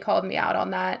well. They called me out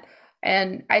on that.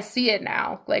 And I see it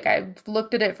now. Like I've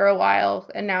looked at it for a while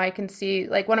and now I can see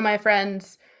like one of my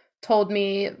friends told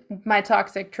me my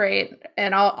toxic trait,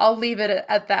 and I'll leave it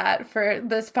at that for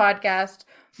this podcast.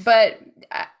 But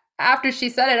after she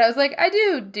said it, I was like, I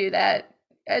do that.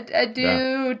 I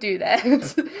Yeah. do that.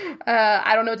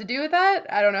 I don't know what to do with that.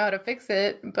 I don't know how to fix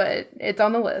it, but it's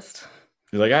on the list.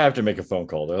 You're like, I have to make a phone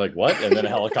call. They're like, what? And then a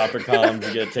helicopter comes,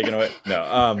 you get taken away.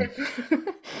 No.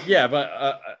 Yeah,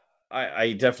 but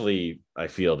I definitely I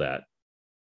feel that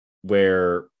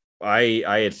where I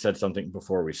had said something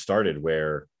before we started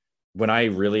where when I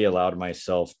really allowed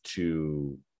myself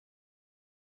to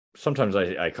sometimes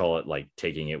I call it like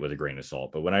taking it with a grain of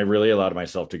salt, but when I really allowed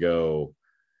myself to go,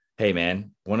 hey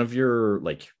man, one of your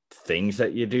like things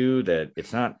that you do that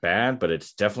it's not bad, but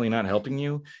it's definitely not helping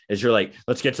you is you're like,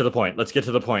 let's get to the point. Let's get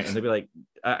to the point. And they'd be like,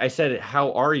 I said,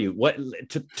 how are you? What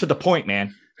to the point,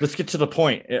 man. Let's get to the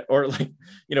point. Or like,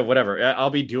 whatever. I'll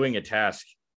be doing a task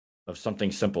of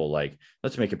something simple like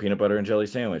let's make a peanut butter and jelly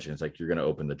sandwich. And it's like you're gonna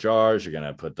open the jars, you're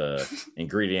gonna put the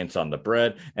ingredients on the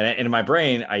bread. And in my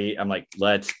brain, I'm like,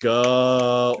 let's go.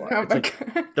 Oh It's my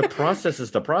like God. the process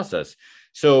is the process.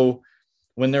 So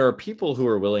when there are people who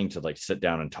are willing to like sit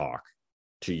down and talk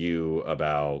to you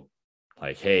about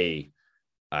like, hey,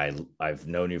 I've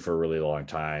known you for a really long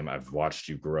time, I've watched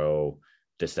you grow,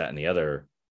 this, that, and the other,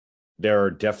 there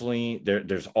are definitely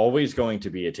there's always going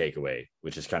to be a takeaway,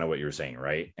 which is kind of what you were saying,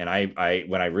 right? And I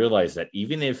when I realized that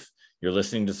even if you're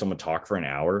listening to someone talk for an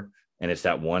hour and it's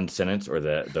that one sentence or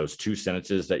those two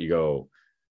sentences that you go,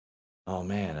 oh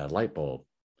man, a light bulb,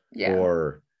 Yeah.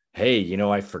 or hey,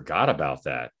 I forgot about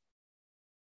that.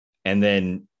 And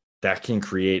then that can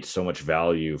create so much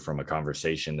value from a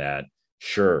conversation that,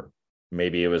 sure,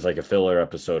 maybe it was like a filler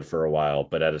episode for a while,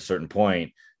 but at a certain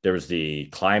point, there was the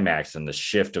climax and the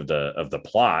shift of the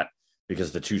plot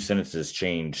because the two sentences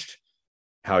changed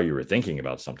how you were thinking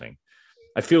about something.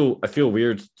 I feel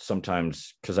weird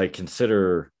sometimes because I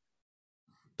consider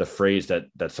the phrase that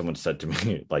someone said to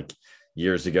me like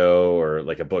years ago, or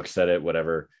like a book said it,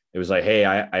 whatever. It was like, hey,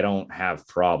 I don't have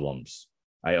problems.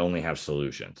 I only have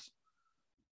solutions.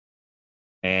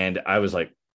 And I was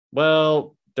like,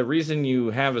 well, the reason you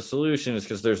have a solution is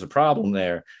because there's a problem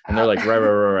there. And they're like, right, right,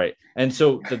 right, right. And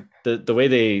so the way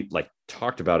they like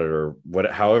talked about it, or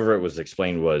however it was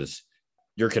explained, was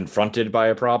you're confronted by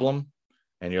a problem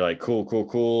and you're like, cool, cool,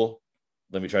 cool.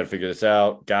 Let me try to figure this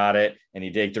out. Got it. And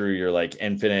you dig through your like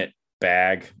infinite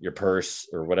bag, your purse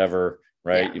or whatever,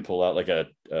 right? Yeah. You pull out like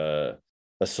a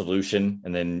solution,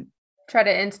 and then Try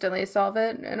to instantly solve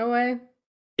it in a way.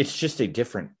 it's just a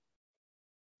different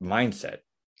mindset.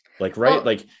 Like, right? Well,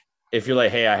 Like if you're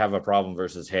like, hey, I have a problem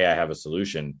versus hey, I have a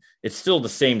solution, it's still the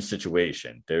same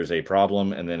situation. There's a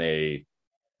problem and then a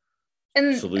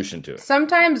and solution to it.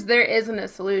 sometimes there isn't a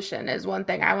solution, is one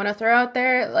thing I want to throw out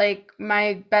there. Like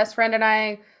my best friend and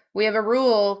I, we have a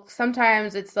rule.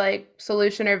 Sometimes it's like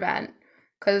solution or vent.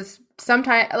 Because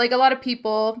sometimes, like a lot of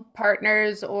people,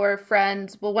 partners or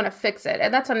friends will want to fix it.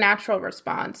 And that's a natural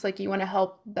response. Like you want to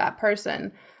help that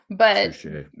person. But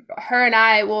Touche. her and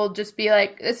I will just be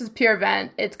like, this is pure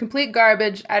vent. It's complete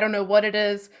garbage. I don't know what it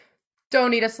is. Don't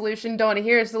need a solution, don't want to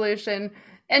hear a solution,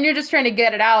 and you're just trying to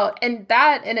get it out. And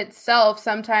that in itself,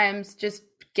 sometimes just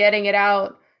getting it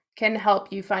out can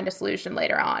help you find a solution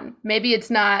later on. Maybe it's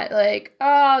not like,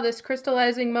 oh, this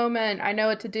crystallizing moment, I know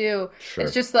what to do. It's Sure.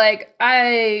 just like,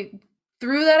 I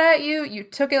threw that at you, you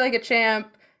took it like a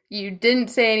champ, you didn't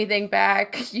say anything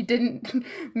back, you didn't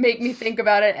make me think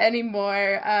about it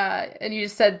anymore, and you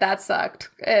just said that sucked.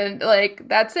 And like,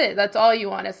 that's it. That's all you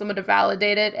want, is someone to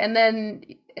validate it. And then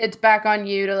it's back on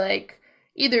you to like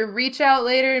either reach out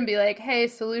later and be like, hey,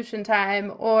 solution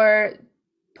time, or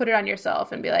put it on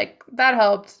yourself and be like, that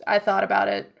helped. I thought about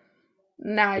it.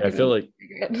 Now I Yeah, I feel can like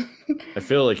figure it. I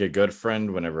feel like a good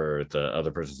friend, whenever the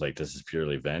other person's like, this is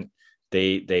purely vent,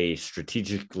 they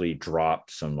strategically drop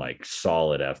some like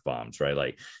solid F bombs, right?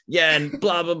 Like, yeah, and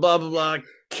blah blah blah blah blah.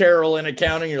 Carol in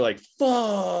accounting, you're like,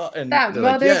 fuck, and That they're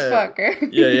like, yeah, yeah, motherfucker.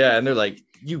 yeah, and they're like,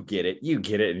 you get it,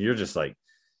 and you're just like,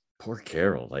 poor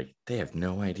Carol, like they have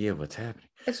no idea what's happening.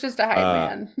 It's just a hype Uh,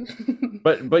 man.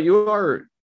 but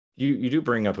you do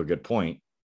bring up a good point.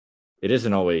 It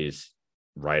isn't always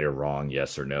right or wrong,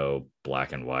 yes or no,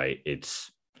 black and white.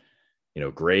 It's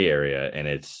gray area, and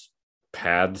it's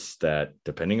paths that,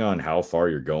 depending on how far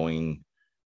you're going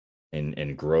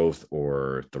in growth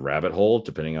or the rabbit hole,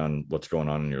 depending on what's going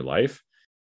on in your life.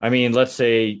 I mean, let's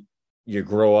say you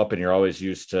grow up and you're always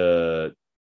used to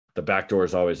the back door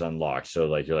is always unlocked. So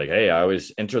like, you're like, hey, I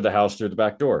always enter the house through the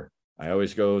back door. I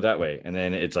always go that way. And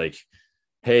then it's like,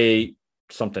 hey,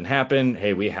 something happened.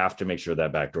 Hey, we have to make sure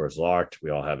that back door is locked. We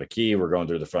all have a key. We're going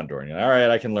through the front door. And you're like, all right,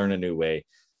 I can learn a new way.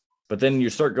 But then you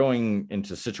start going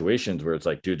into situations where it's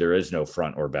like, dude, there is no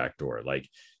front or back door. Like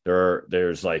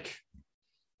there's like,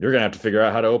 you're gonna have to figure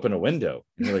out how to open a window.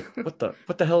 And you're like,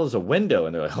 what the hell is a window?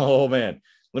 And they're like, oh man,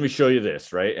 let me show you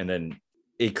this, right? And then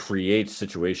it creates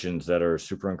situations that are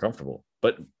super uncomfortable.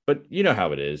 But you know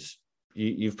how it is.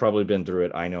 You've probably been through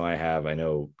it. I know I have. I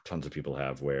know tons of people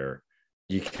have, where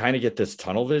you kind of get this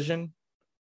tunnel vision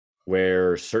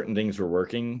where certain things were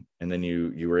working, and then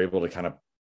you were able to kind of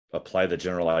apply the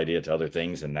general idea to other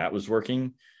things, and that was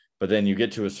working. But then you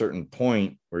get to a certain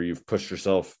point where you've pushed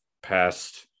yourself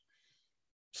past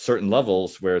certain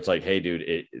levels where it's like, hey,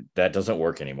 dude, that doesn't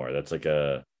work anymore. That's like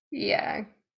Yeah.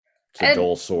 it's a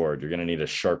dull sword. You're gonna need a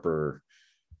sharper.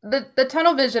 The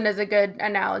tunnel vision is a good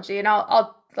analogy, and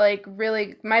I'll like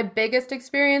really, my biggest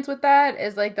experience with that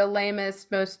is like the lamest,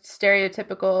 most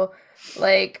stereotypical,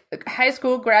 like high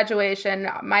school graduation.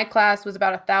 My class was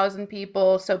about 1,000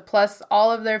 people, so plus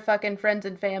all of their fucking friends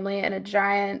and family in a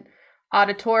giant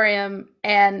auditorium,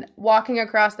 and walking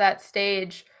across that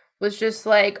stage was just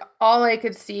like, all I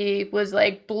could see was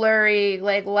like blurry,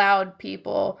 like loud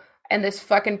people, and this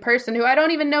fucking person who I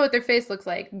don't even know what their face looks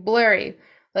like, blurry.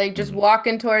 Like just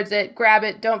walking towards it, grab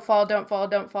it, don't fall, don't fall,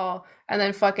 don't fall, and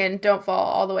then fucking don't fall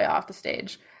all the way off the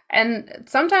stage. And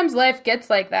sometimes life gets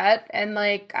like that. And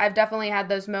like I've definitely had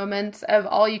those moments of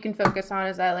all you can focus on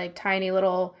is that like tiny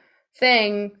little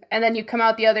thing. And then you come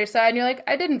out the other side and you're like,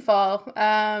 I didn't fall.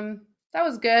 That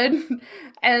was good.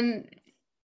 And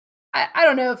I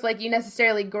don't know if like you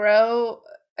necessarily grow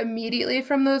immediately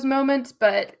from those moments,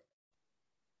 but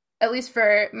at least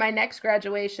for my next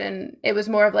graduation, it was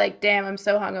more of like, damn, I'm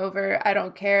so hungover. I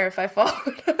don't care if I fall.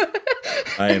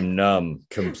 I am numb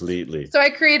completely. So I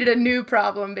created a new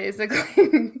problem,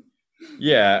 basically.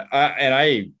 Yeah,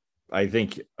 I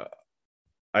think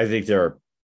there are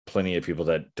plenty of people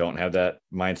that don't have that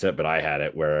mindset, but I had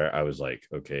it where I was like,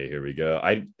 okay, here we go.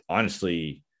 I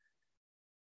honestly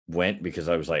went because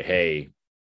I was like, hey,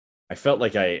 I felt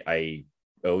like I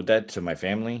owed that to my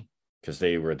family because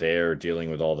they were there dealing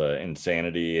with all the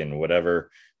insanity and whatever.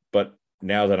 But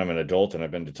now that I'm an adult and I've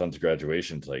been to tons of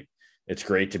graduations, like it's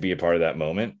great to be a part of that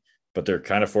moment, but they're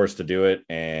kind of forced to do it.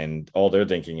 And all they're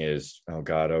thinking is, oh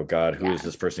God, who is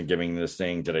this person giving this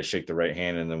thing? Did I shake the right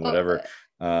hand? And then whatever.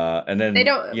 And then they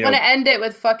don't want to end it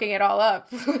with fucking it all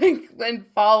up, like when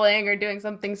falling or doing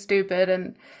something stupid.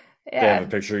 And they have a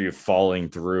picture of you falling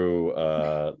through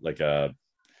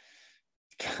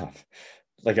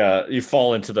you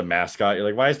fall into the mascot. You're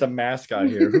like, why is the mascot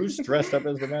here? Who's dressed up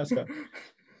as the mascot?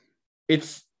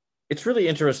 It's really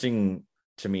interesting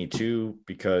to me too,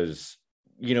 because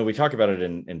we talk about it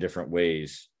in different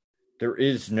ways. There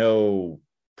is no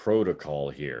protocol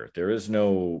here. There is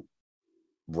no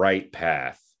right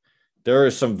path. There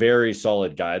are some very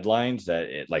solid guidelines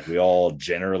that like we all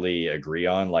generally agree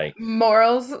on, like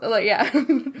morals, like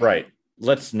right.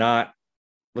 Let's not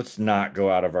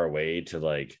go out of our way to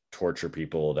like torture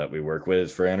people that we work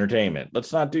with for entertainment.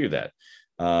 Let's not do that.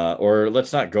 Or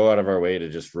let's not go out of our way to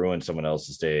just ruin someone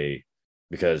else's day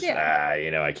because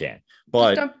I can't.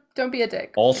 But just don't be a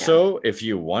dick. Also, if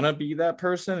you want to be that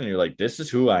person and you're like, this is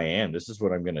who I am, this is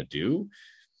what I'm gonna do,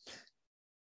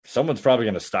 someone's probably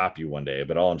gonna stop you one day.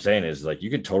 But all I'm saying is like you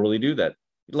can totally do that.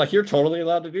 Like you're totally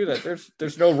allowed to do that.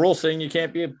 There's no rule saying you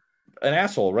can't be an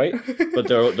asshole, right? But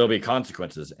there'll be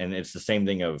consequences. And it's the same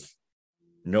thing of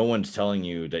no one's telling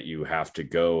you that you have to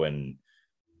go and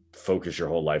focus your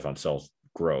whole life on self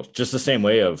growth. Just the same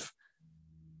way of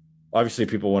obviously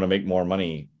people want to make more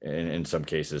money in some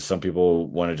cases. Some people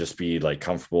want to just be like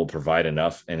comfortable, provide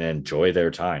enough and enjoy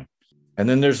their time. And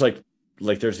then there's like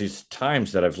there's these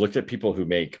times that I've looked at people who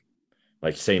make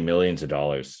like say millions of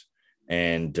dollars,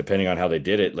 and depending on how they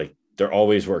did it, like they're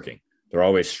always working, they're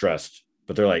always stressed,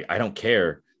 but they're like, I don't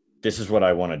care. This is what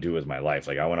I want to do with my life.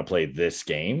 Like I want to play this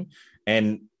game.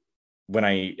 And when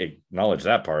I acknowledge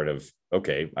that part of,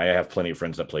 okay, I have plenty of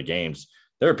friends that play games.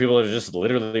 There are people that are just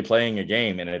literally playing a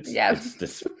game, and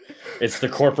it's the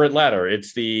corporate ladder.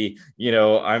 It's the,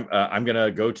 I'm going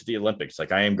to go to the Olympics.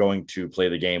 Like I am going to play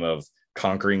the game of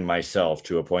conquering myself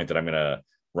to a point that I'm going to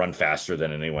run faster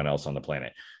than anyone else on the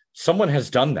planet. Someone has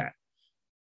done that.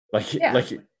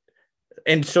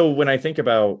 And so when I think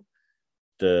about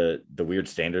the weird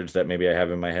standards that maybe I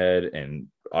have in my head, and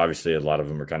obviously a lot of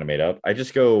them are kind of made up. I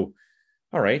just go,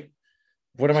 all right,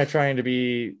 what am I trying to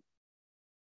be?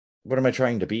 What am I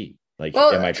trying to be? Like, am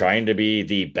Well, I trying to be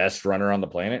the best runner on the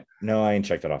planet? No, I ain't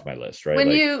checked that off my list, right? when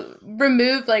Like, you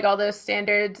remove like all those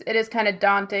standards, it is kind of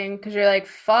daunting because you're like,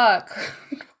 fuck,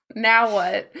 now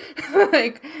what?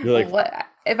 Like, you're like, what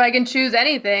if I can choose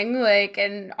anything? Like,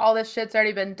 and all this shit's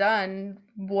already been done.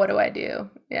 What do I do?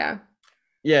 Yeah.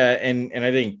 yeah, and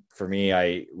I think for me,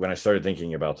 when I started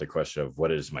thinking about the question of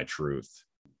what is my truth,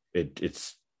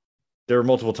 it's there were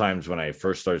multiple times when I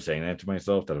first started saying that to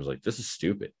myself that I was like, this is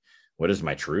stupid. What is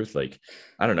my truth? Like,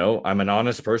 I don't know. I'm an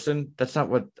honest person. That's not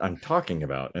what I'm talking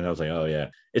about. And I was like, oh yeah,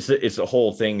 it's a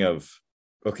whole thing of,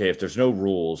 okay, if there's no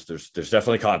rules, there's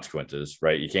definitely consequences,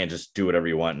 right? You can't just do whatever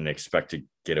you want and expect to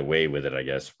get away with it, I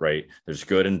guess, right? There's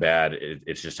good and bad.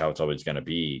 It's just how it's always going to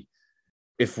be.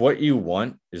 If what you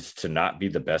want is to not be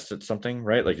the best at something,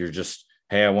 right? Like you're just,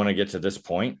 hey, I want to get to this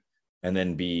point and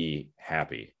then be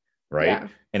happy, right? Yeah.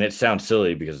 And it sounds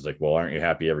silly because it's like, well, aren't you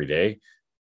happy every day?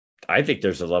 I think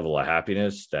there's a level of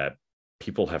happiness that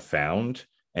people have found,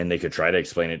 and they could try to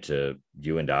explain it to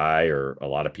you and I or a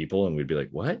lot of people, and we'd be like,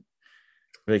 what?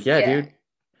 We're like, yeah, Yeah. dude.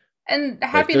 And Like they're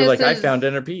happiness like, I is found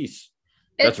inner peace.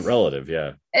 That's it's relative,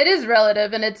 yeah. it is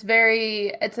relative, and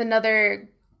it's another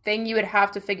thing you would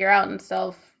have to figure out in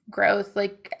self growth.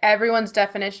 Like everyone's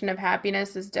definition of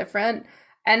happiness is different.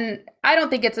 And I don't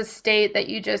think it's a state that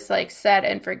you just like set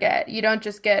and forget. You don't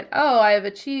just get, oh, I have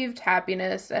achieved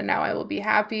happiness and now I will be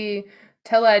happy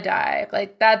till I die.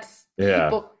 Like that's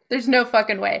Yeah. there's no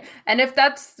fucking way. And if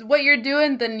that's what you're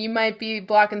doing, then you might be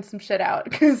blocking some shit out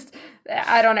because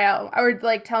I don't know. Or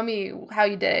like tell me how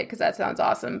you did it because that sounds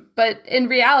awesome. But in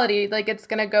reality, like it's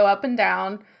gonna go up and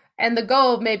down. And the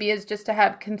goal maybe is just to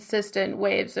have consistent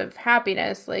waves of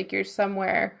happiness. Like you're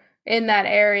somewhere in that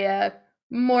area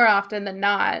more often than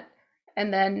not,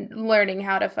 and then learning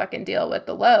how to fucking deal with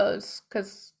the lows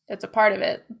because it's a part of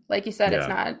it. Like you said, it's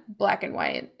Yeah. not black and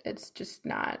white. It's just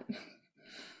not.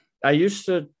 I used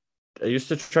to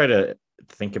try to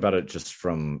think about it just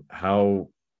from how,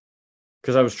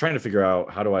 because I was trying to figure out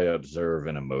how do I observe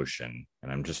an emotion,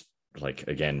 and I'm just like,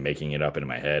 again, making it up in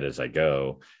my head as I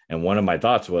go. And one of my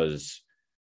thoughts was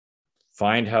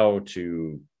find how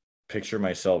to picture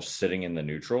myself sitting in the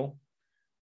neutral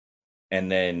and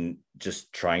then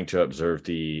just trying to observe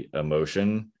the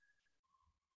emotion.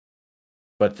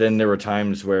 But then there were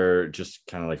times where, just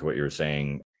kind of like what you were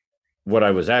saying, what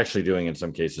I was actually doing in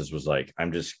some cases was like,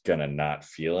 I'm just gonna not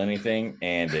feel anything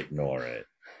and ignore it.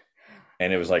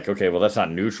 And it was like, okay, well, that's not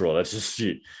neutral. That's just,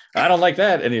 I don't like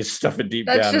that. And you stuff it deep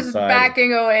That's down just inside.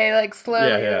 backing away, like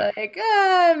slowly, Yeah. like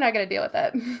I'm not gonna deal with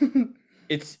that.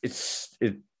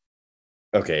 It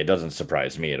okay, it doesn't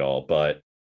surprise me at all. But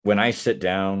when I sit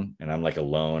down and I'm like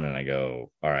alone and I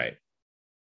go, all right,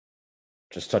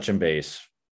 just touching base,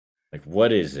 like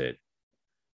what is it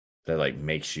that like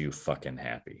makes you fucking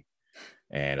happy?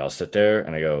 And I'll sit there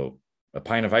and I go, a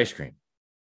pint of ice cream.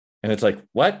 And it's like,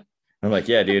 what? And I'm like,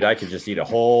 yeah, dude, I could just eat a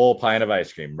whole pint of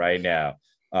ice cream right now.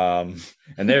 And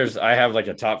I have like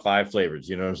a top 5 flavors,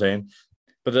 you know what I'm saying?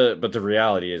 But the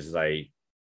reality is I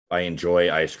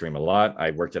enjoy ice cream a lot.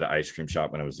 I worked at an ice cream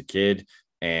shop when I was a kid,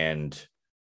 and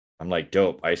I'm like,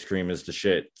 dope, ice cream is the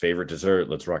shit. Favorite dessert,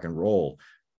 let's rock and roll.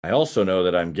 I also know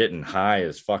that I'm getting high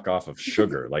as fuck off of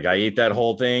sugar. Like I eat that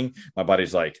whole thing. My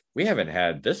body's like, we haven't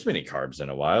had this many carbs in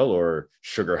a while, or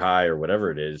sugar high, or whatever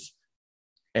it is.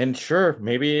 And sure,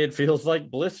 maybe it feels like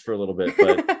bliss for a little bit,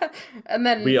 but And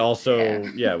then we also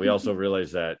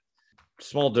realize that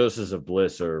small doses of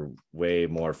bliss are way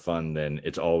more fun than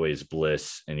it's always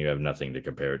bliss and you have nothing to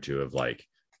compare it to, of like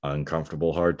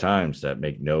uncomfortable hard times that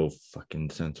make no fucking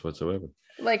sense whatsoever.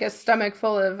 like a stomach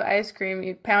full of ice cream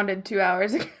you pounded 2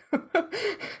 hours ago.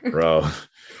 Bro,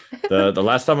 the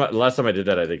last time I did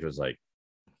that, I think it was like,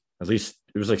 at least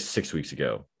it was like 6 weeks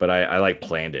ago, but I like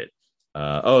planned it.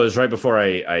 It was right before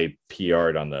I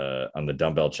PR'd on the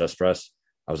dumbbell chest press.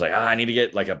 I was like, I need to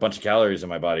get like a bunch of calories in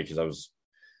my body because I was,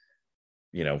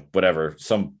 whatever,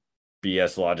 some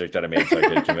BS logic that I made so I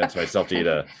could convince myself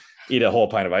to eat a whole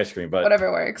pint of ice cream. But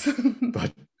whatever works.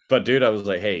 but dude, I was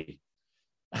like, hey,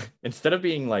 instead of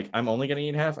being like, I'm only gonna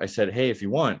eat half, I said, hey, if you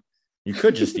want, you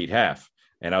could just eat half.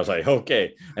 And I was like,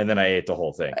 okay. And then I ate the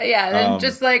whole thing. Yeah, and then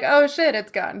just like, oh shit,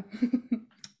 it's gone.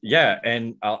 Yeah,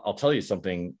 and I'll tell you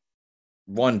something.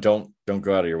 One, don't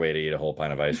go out of your way to eat a whole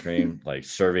pint of ice cream. Like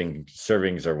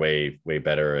servings are way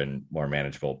better and more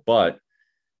manageable. But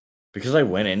because I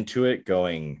went into it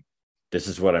going, this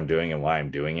is what I'm doing and why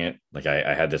I'm doing it. Like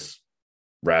I had this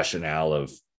rationale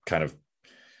of kind of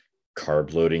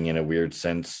carb loading in a weird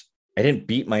sense. I didn't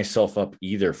beat myself up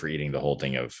either for eating the whole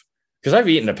thing of Because I've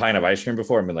eaten a pint of ice cream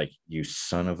before and been like, you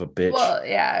son of a bitch. Well,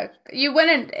 yeah, you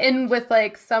went in with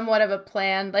like somewhat of a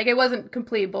plan. Like it wasn't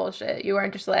complete bullshit. You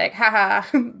weren't just like, haha,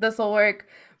 this will work.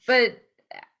 But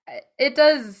it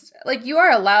does, like, you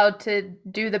are allowed to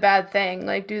do the bad thing,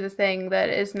 like do the thing that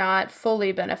is not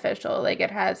fully beneficial. Like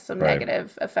it has some Right.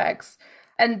 negative effects.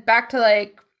 And back to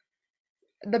like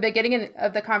the beginning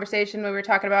of the conversation when we were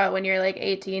talking about when you're like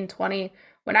 18, 20.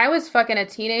 When I was fucking a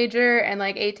teenager and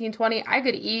like 18, 20, I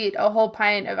could eat a whole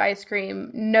pint of ice cream,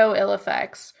 no ill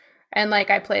effects. And like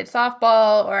I played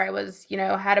softball or I was,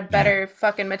 had a Yeah. better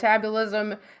fucking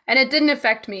metabolism and it didn't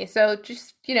affect me. So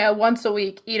just, once a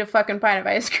week, eat a fucking pint of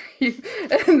ice cream.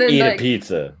 And then Eat a like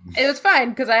pizza. it was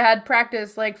fine because I had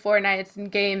practice like 4 nights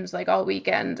and games like all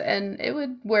weekend and it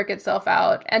would work itself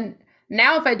out. And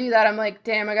now if I do that, I'm like,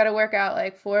 damn, I got to work out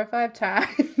like 4 or 5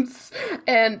 times.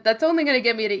 And that's only going to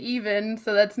get me to even.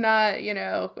 So that's not,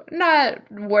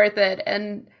 not worth it.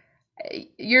 And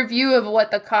your view of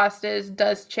what the cost is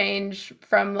does change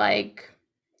from like,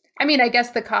 I mean, I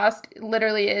guess the cost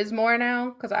literally is more now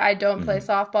because I don't play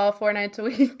Mhm. softball 4 nights a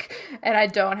week and I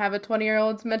don't have a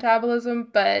 20-year-old's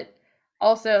metabolism, but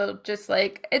also just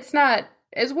like it's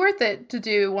worth it to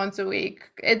do once a week.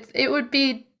 It would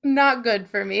be not good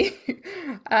for me.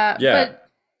 Yeah. But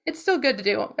it's still good to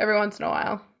do every once in a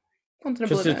while. Once in a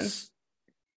blue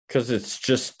Because moon. it's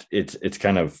just it's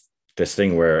kind of this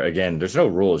thing where, again, there's no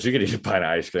rules. You could eat a pint of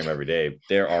ice cream every day.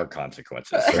 There are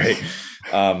consequences,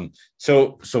 right?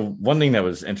 So one thing that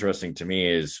was interesting to me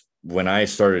is when I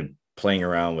started playing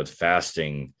around with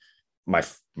fasting, my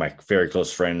my very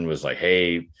close friend was like,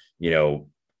 hey, you know,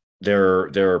 there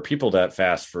are people that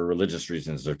fast for religious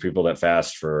reasons. There's people that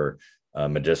fast for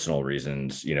medicinal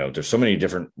reasons. There's so many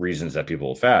different reasons that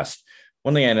people fast.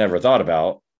 One thing I never thought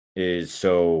about is,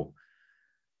 so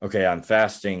okay, I'm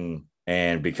fasting,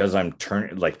 and because I'm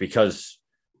turning, like, because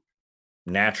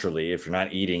naturally, if you're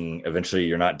not eating, eventually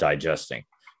you're not digesting,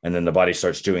 and then the body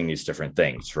starts doing these different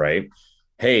things, right?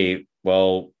 Hey,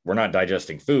 well, we're not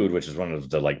digesting food, which is one of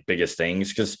the like biggest things,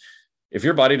 because if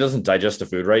your body doesn't digest the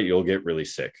food right, you'll get really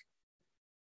sick.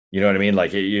 You know what I mean?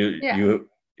 Like Yeah.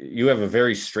 you have a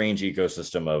very strange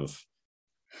ecosystem of,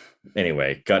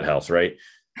 anyway, gut health, right?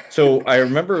 So I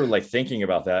remember like thinking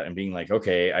about that and being like,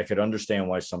 okay, I could understand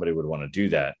why somebody would want to do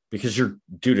that, because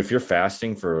dude, if you're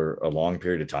fasting for a long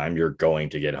period of time, you're going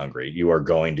to get hungry. You are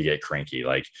going to get cranky.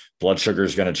 Like blood sugar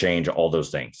is going to change, all those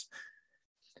things.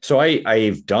 So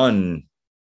I've done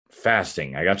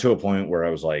fasting. I got to a point where I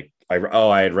was like,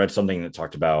 I had read something that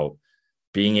talked about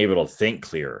being able to think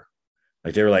clear.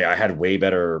 Like they were like, I had way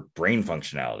better brain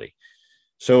functionality.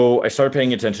 So I started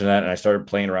paying attention to that and I started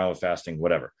playing around with fasting,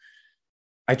 whatever.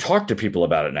 I talk to people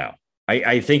about it now.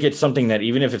 I think it's something that,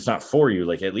 even if it's not for you,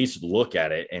 like at least look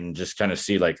at it and just kind of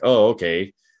see like, oh,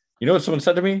 okay. You know what someone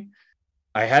said to me?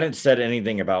 I hadn't said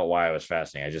anything about why I was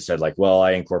fasting. I just said like, well,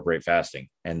 I incorporate fasting.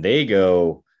 And they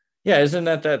go, yeah, isn't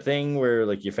that thing where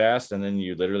like you fast and then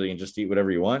you literally just eat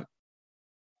whatever you want?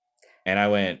 And I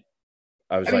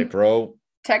I was like, mean, bro, you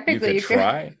technically could you could.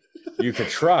 try. You could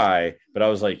try. But I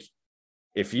was like,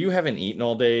 if you haven't eaten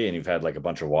all day and you've had like a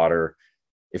bunch of water,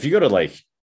 if you go to like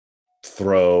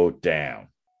throw down,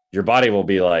 your body will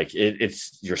be like,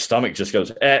 it's your stomach just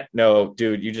goes, no,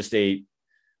 dude, you just ate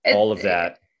all of it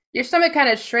that. your stomach kind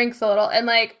of shrinks a little. And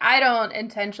like, I don't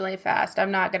intentionally fast.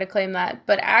 I'm not going to claim that,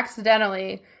 but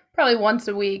accidentally, probably once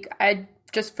a week, I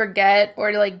just forget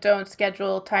or like don't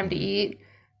schedule time to Mhm. eat.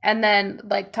 And then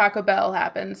like Taco Bell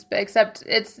happens, but except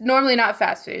it's normally not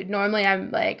fast food. Normally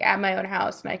I'm like at my own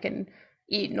house and I can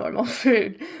eat normal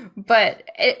food. But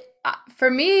for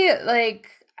me,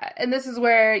 like, and this is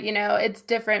where, it's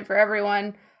different for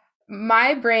everyone.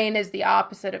 My brain is the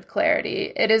opposite of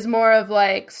clarity. It is more of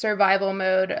like survival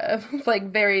mode of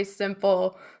like very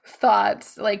simple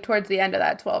thoughts, like towards the end of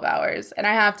that 12 hours. And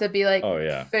I have to be like, Oh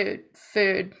yeah,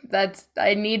 food.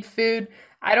 I need food.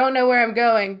 I don't know where I'm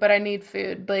going, but I need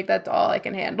food. Like that's all I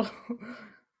can handle.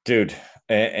 dude.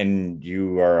 And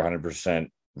you are 100%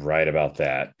 right about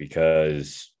that,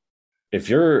 because if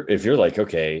you're like,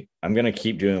 okay, I'm going to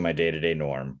keep doing my day-to-day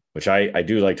norm, which I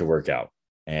do like to work out.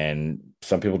 And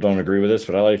some people don't agree with this,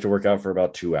 but I like to work out for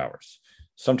about 2 hours.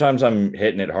 Sometimes I'm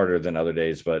hitting it harder than other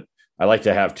days, but I like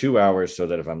to have 2 hours so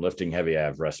that if I'm lifting heavy, I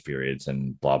have rest periods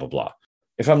and blah, blah, blah.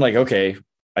 If I'm like, okay,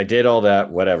 I did all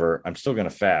that, whatever, I'm still going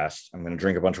to fast. I'm going to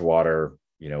drink a bunch of water,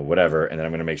 whatever. And then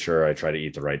I'm going to make sure I try to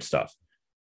eat the right stuff.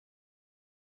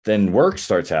 Then work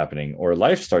starts happening or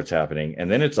life starts happening.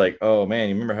 And then it's like, oh man,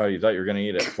 you remember how you thought you were going to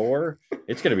eat at 4?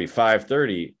 It's going to be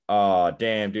 5:30. Oh,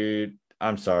 damn, dude.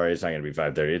 I'm sorry. It's not going to be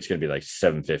 5:30. It's going to be like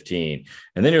 7:15.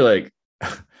 And then you're like,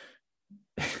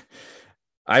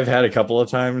 I've had a couple of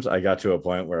times I got to a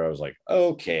point where I was like,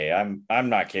 okay, I'm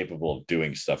not capable of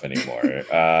doing stuff anymore.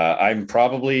 I'm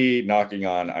probably knocking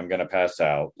on, I'm gonna pass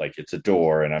out, like it's a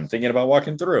door, and I'm thinking about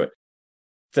walking through it.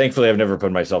 Thankfully, I've never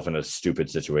put myself in a stupid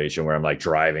situation where I'm like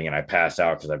driving and I pass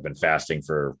out because I've been fasting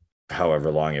for however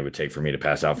long it would take for me to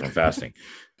pass out from fasting.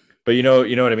 But you know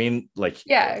what I mean? Like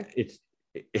Yeah.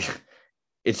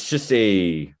 it's just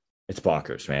it's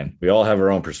bonkers, man. We all have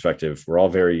our own perspective. We're all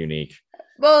very unique.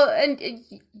 Well, and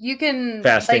you can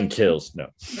Fasting like kills. No.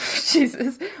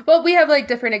 Jesus. Well, we have like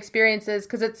different experiences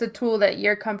because it's a tool that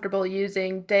you're comfortable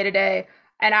using day to day.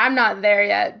 And I'm not there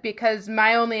yet because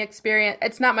my only experience,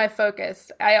 it's not my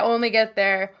focus. I only get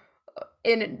there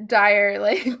in dire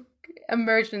like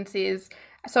emergencies.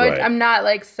 So Right. I'm not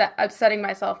like I'm setting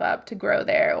myself up to grow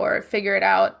there or figure it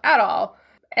out at all.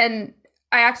 And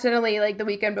I accidentally like the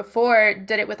weekend before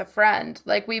did it with a friend.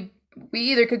 Like we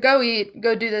either could go eat,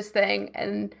 go do this thing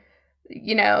and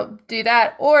do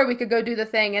that, or we could go do the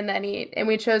thing and then eat. And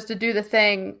we chose to do the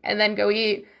thing and then go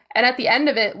eat. And at the end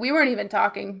of it, we weren't even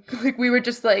talking. Like we were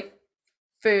just like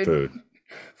food, Food.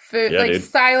 food, Yeah, like dude.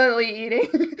 silently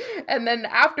eating. And then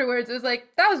afterwards, it was like,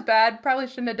 that was bad. Probably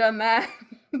shouldn't have done that.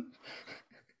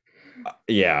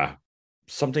 Yeah.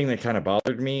 Something that kind of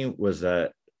bothered me was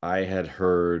that I had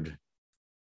heard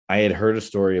I had heard a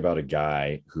story about a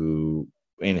guy who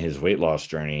in his weight loss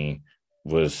journey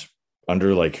was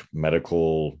under like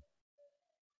medical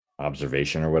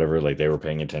observation or whatever, like they were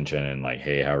paying attention and like,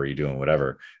 hey, how are you doing,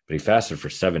 whatever, but he fasted for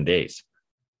 7 days.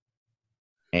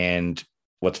 And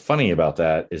what's funny about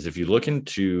that is if you look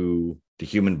into the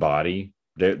human body,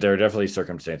 there are definitely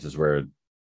circumstances where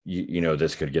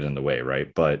this could get in the way,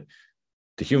 right? But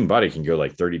the human body can go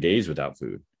like 30 days without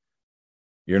food.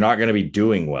 You're not going to be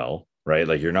doing well, right?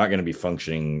 Like you're not going to be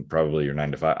functioning probably your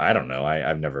 9 to 5. I don't know.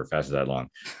 I've never fasted that long.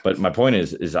 But my point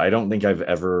is I don't think I've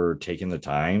ever taken the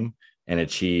time and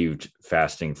achieved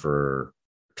fasting for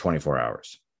 24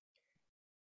 hours.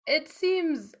 It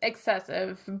seems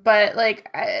excessive, but like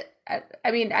I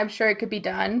mean, I'm sure it could be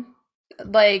done.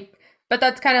 Like, but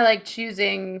that's kind of like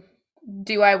choosing,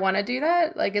 do I want to do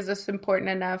that? Like, is this important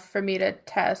enough for me to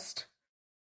test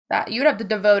that? You would have to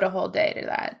devote a whole day to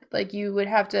that. Like, you would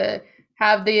have to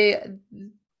have the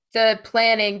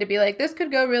planning to be like, this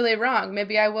could go really wrong.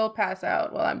 Maybe I will pass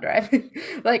out while I'm driving.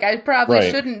 Like, I probably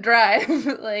Right. shouldn't drive.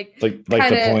 Like, Like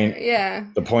kind of, yeah,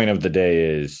 the point of the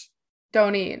day is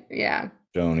don't eat. Yeah.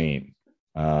 don't eat.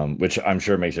 Which I'm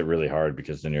sure makes it really hard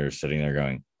because then you're sitting there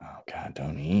going, oh God,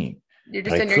 don't eat. You're But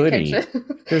just I in your could eat.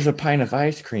 kitchen. There's a pint of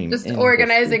ice cream Just in the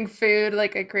organizing food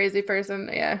like a crazy person.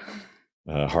 Yeah.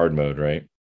 hard mode, right?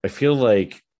 I feel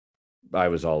like I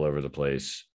was all over the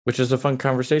place, which is a fun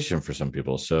conversation for some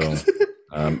people. So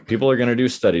people are going to do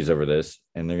studies over this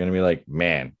and they're going to be like,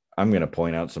 man, I'm going to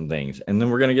point out some things. And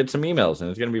then we're going to get some emails and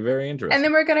it's going to be very interesting. And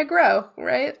then we're gonna grow,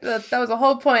 right? That was the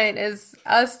whole point, is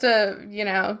us to,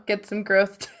 get some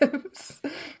growth tips.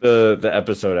 The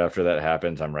episode after that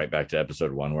happens, I'm right back to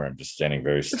episode 1 where I'm just standing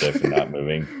very stiff and not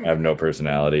moving. I have no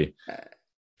personality.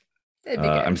 It'd be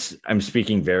good. I'm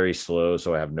speaking very slow,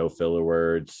 so I have no filler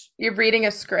words. You're reading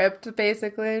a script,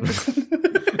 basically. I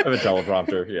have a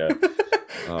teleprompter. Yeah.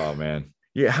 Oh man.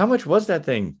 Yeah. How much was that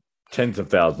thing? Tens of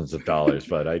thousands of dollars,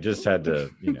 but I just had to.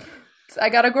 I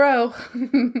gotta grow.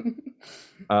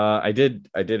 I did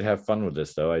have fun with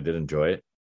this though. I did enjoy it.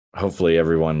 Hopefully,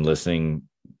 everyone listening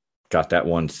got that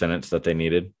one sentence that they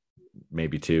needed,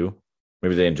 maybe two.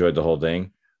 Maybe they enjoyed the whole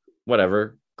thing.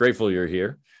 Whatever. Grateful you're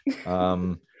here.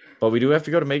 But we do have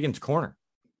to go to Megan's Corner.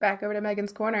 Back over to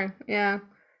Megan's Corner. Yeah.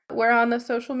 We're on the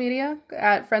social media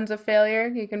at Friends of Failure.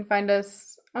 You can find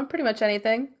us on pretty much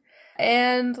anything.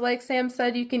 And like Sam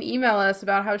said, you can email us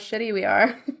about how shitty we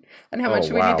are and how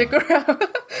much we need to grow.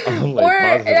 Or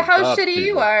how shitty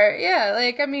you are.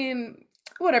 Yeah, I mean,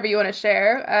 whatever you want to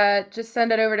share. Just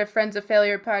send it over to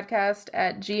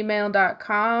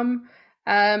friendsoffailurepodcast@gmail.com.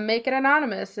 Make it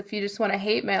anonymous if you just want to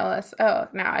hate mail us. Oh,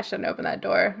 no, I shouldn't open that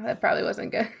door. That probably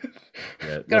wasn't good.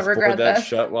 Yeah, Gonna regret that.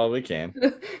 Shut while we can.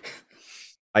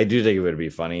 I do think it would be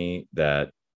funny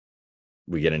that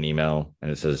we get an email and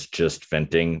it says just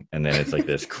venting, and then it's like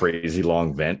this crazy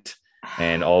long vent,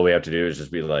 and all we have to do is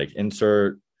just be like,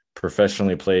 insert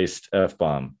professionally placed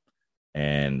F-bomb,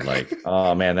 and like,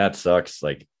 oh man, that sucks.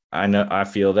 Like, I know, I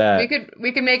feel that.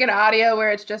 We could make an audio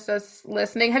where it's just us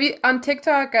listening. Have you on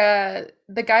TikTok?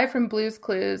 The guy from Blue's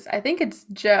Clues, I think it's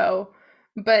Joe,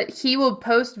 but he will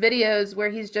post videos where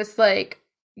he's just like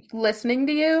listening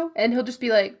to you, and he'll just be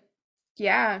like,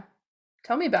 "Yeah,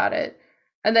 tell me about it,"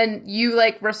 and then you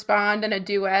like respond in a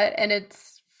duet, and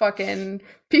it's fucking.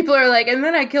 People are like, and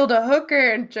then I killed a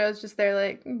hooker, and Joe's just there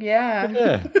like, yeah.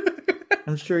 Yeah.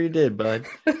 I'm sure you did, bud.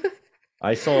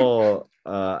 I saw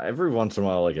every once in a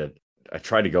while, I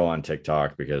try to go on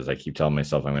TikTok because I keep telling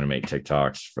myself I'm going to make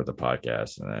TikToks for the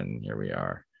podcast. And then here we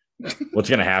are. What's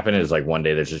going to happen is like one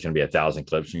day there's just going to be 1,000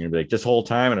 clips and you're going to be like, this whole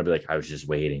time. And I'll be like, I was just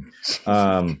waiting.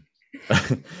 But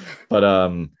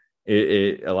a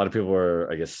lot of people were,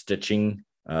 I guess, stitching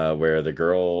where the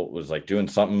girl was like doing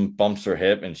something, bumps her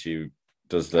hip, and she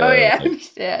does the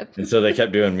yeah. And so they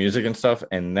kept doing music and stuff,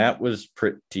 and that was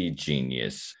pretty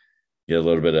genius. Get a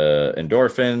little bit of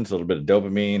endorphins, a little bit of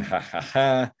dopamine, ha ha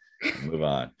ha, move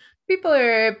on. People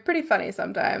are pretty funny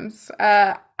sometimes.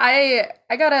 I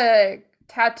got a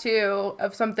tattoo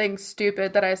of something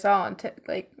stupid that I saw on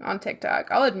on TikTok.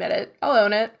 I'll admit it. I'll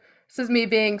own it. This is me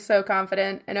being so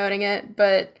confident and owning it,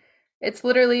 but it's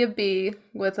literally a bee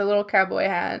with a little cowboy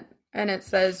hat, and it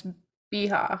says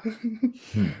 "Beehaw."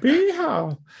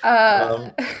 Beehaw.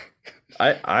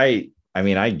 I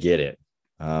mean, I get it.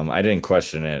 I didn't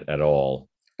question it at all.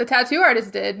 The tattoo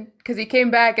artist did, because he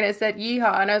came back and it said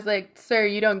 "Yeehaw," and I was like, "Sir,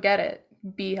 you don't get it.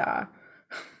 Beehaw."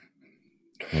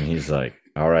 And he's like,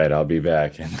 "All right, I'll be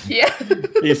back." And yeah.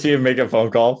 You see him make a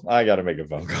phone call. I got to make a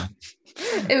phone call.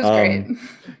 It was great.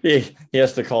 He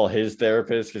has to call his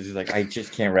therapist because he's like, I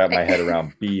just can't wrap my head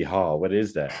around Beehaw. What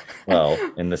is that? Well,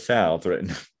 in the South, right?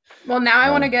 Well, now I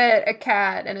want to get a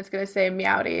cat, and it's going to say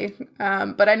Meowdy,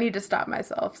 but I need to stop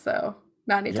myself, so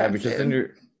not anytime because soon.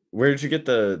 then where did you get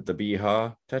the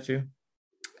Beehaw tattoo?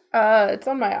 It's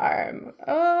on my arm.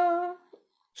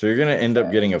 So you're gonna end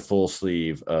up getting a full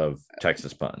sleeve of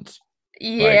Texas puns.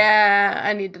 Yeah,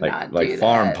 I need to not do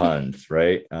farm that. puns,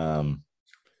 right?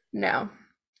 No,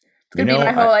 it's gonna be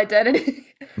my whole identity.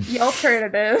 The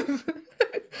alternative.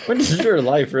 When does your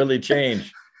life really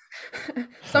change?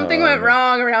 Something went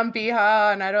wrong around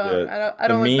Beehaw, and I don't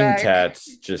the look meme back.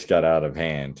 tats just got out of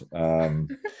hand.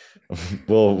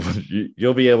 Well,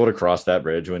 you'll be able to cross that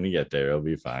bridge when you get there. It'll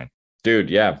be fine, dude.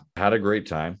 Yeah, had a great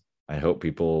time. I hope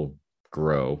people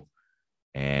grow,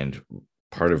 and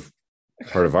part of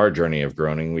our journey of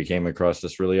growing, we came across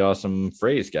this really awesome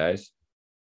phrase, guys.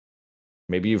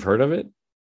 Maybe you've heard of it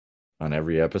on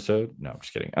every episode. No, I'm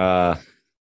just kidding.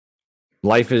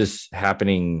 Life is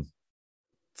happening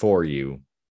for you,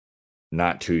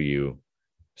 not to you.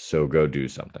 So go do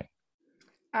something.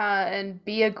 And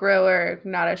be a grower,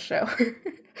 not a shower.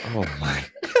 Oh my.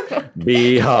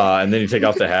 Beehaw. And then you take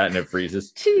off the hat and it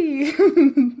freezes. Gee.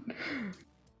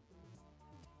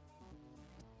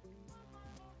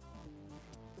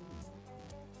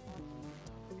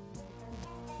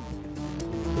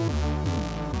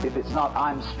 If it's not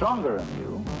I'm stronger than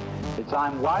you, it's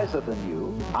I'm wiser than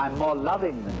you, I'm more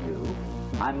loving than you,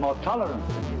 I'm more tolerant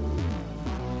than you,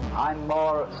 I'm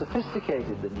more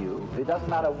sophisticated than you. It doesn't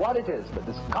matter what it is, but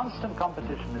this constant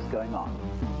competition is going on.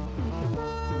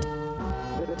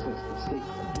 This is the secret.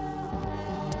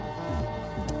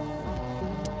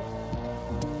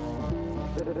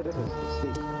 This is the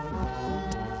secret.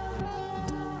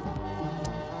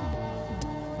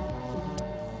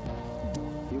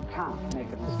 You can't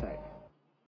make a mistake.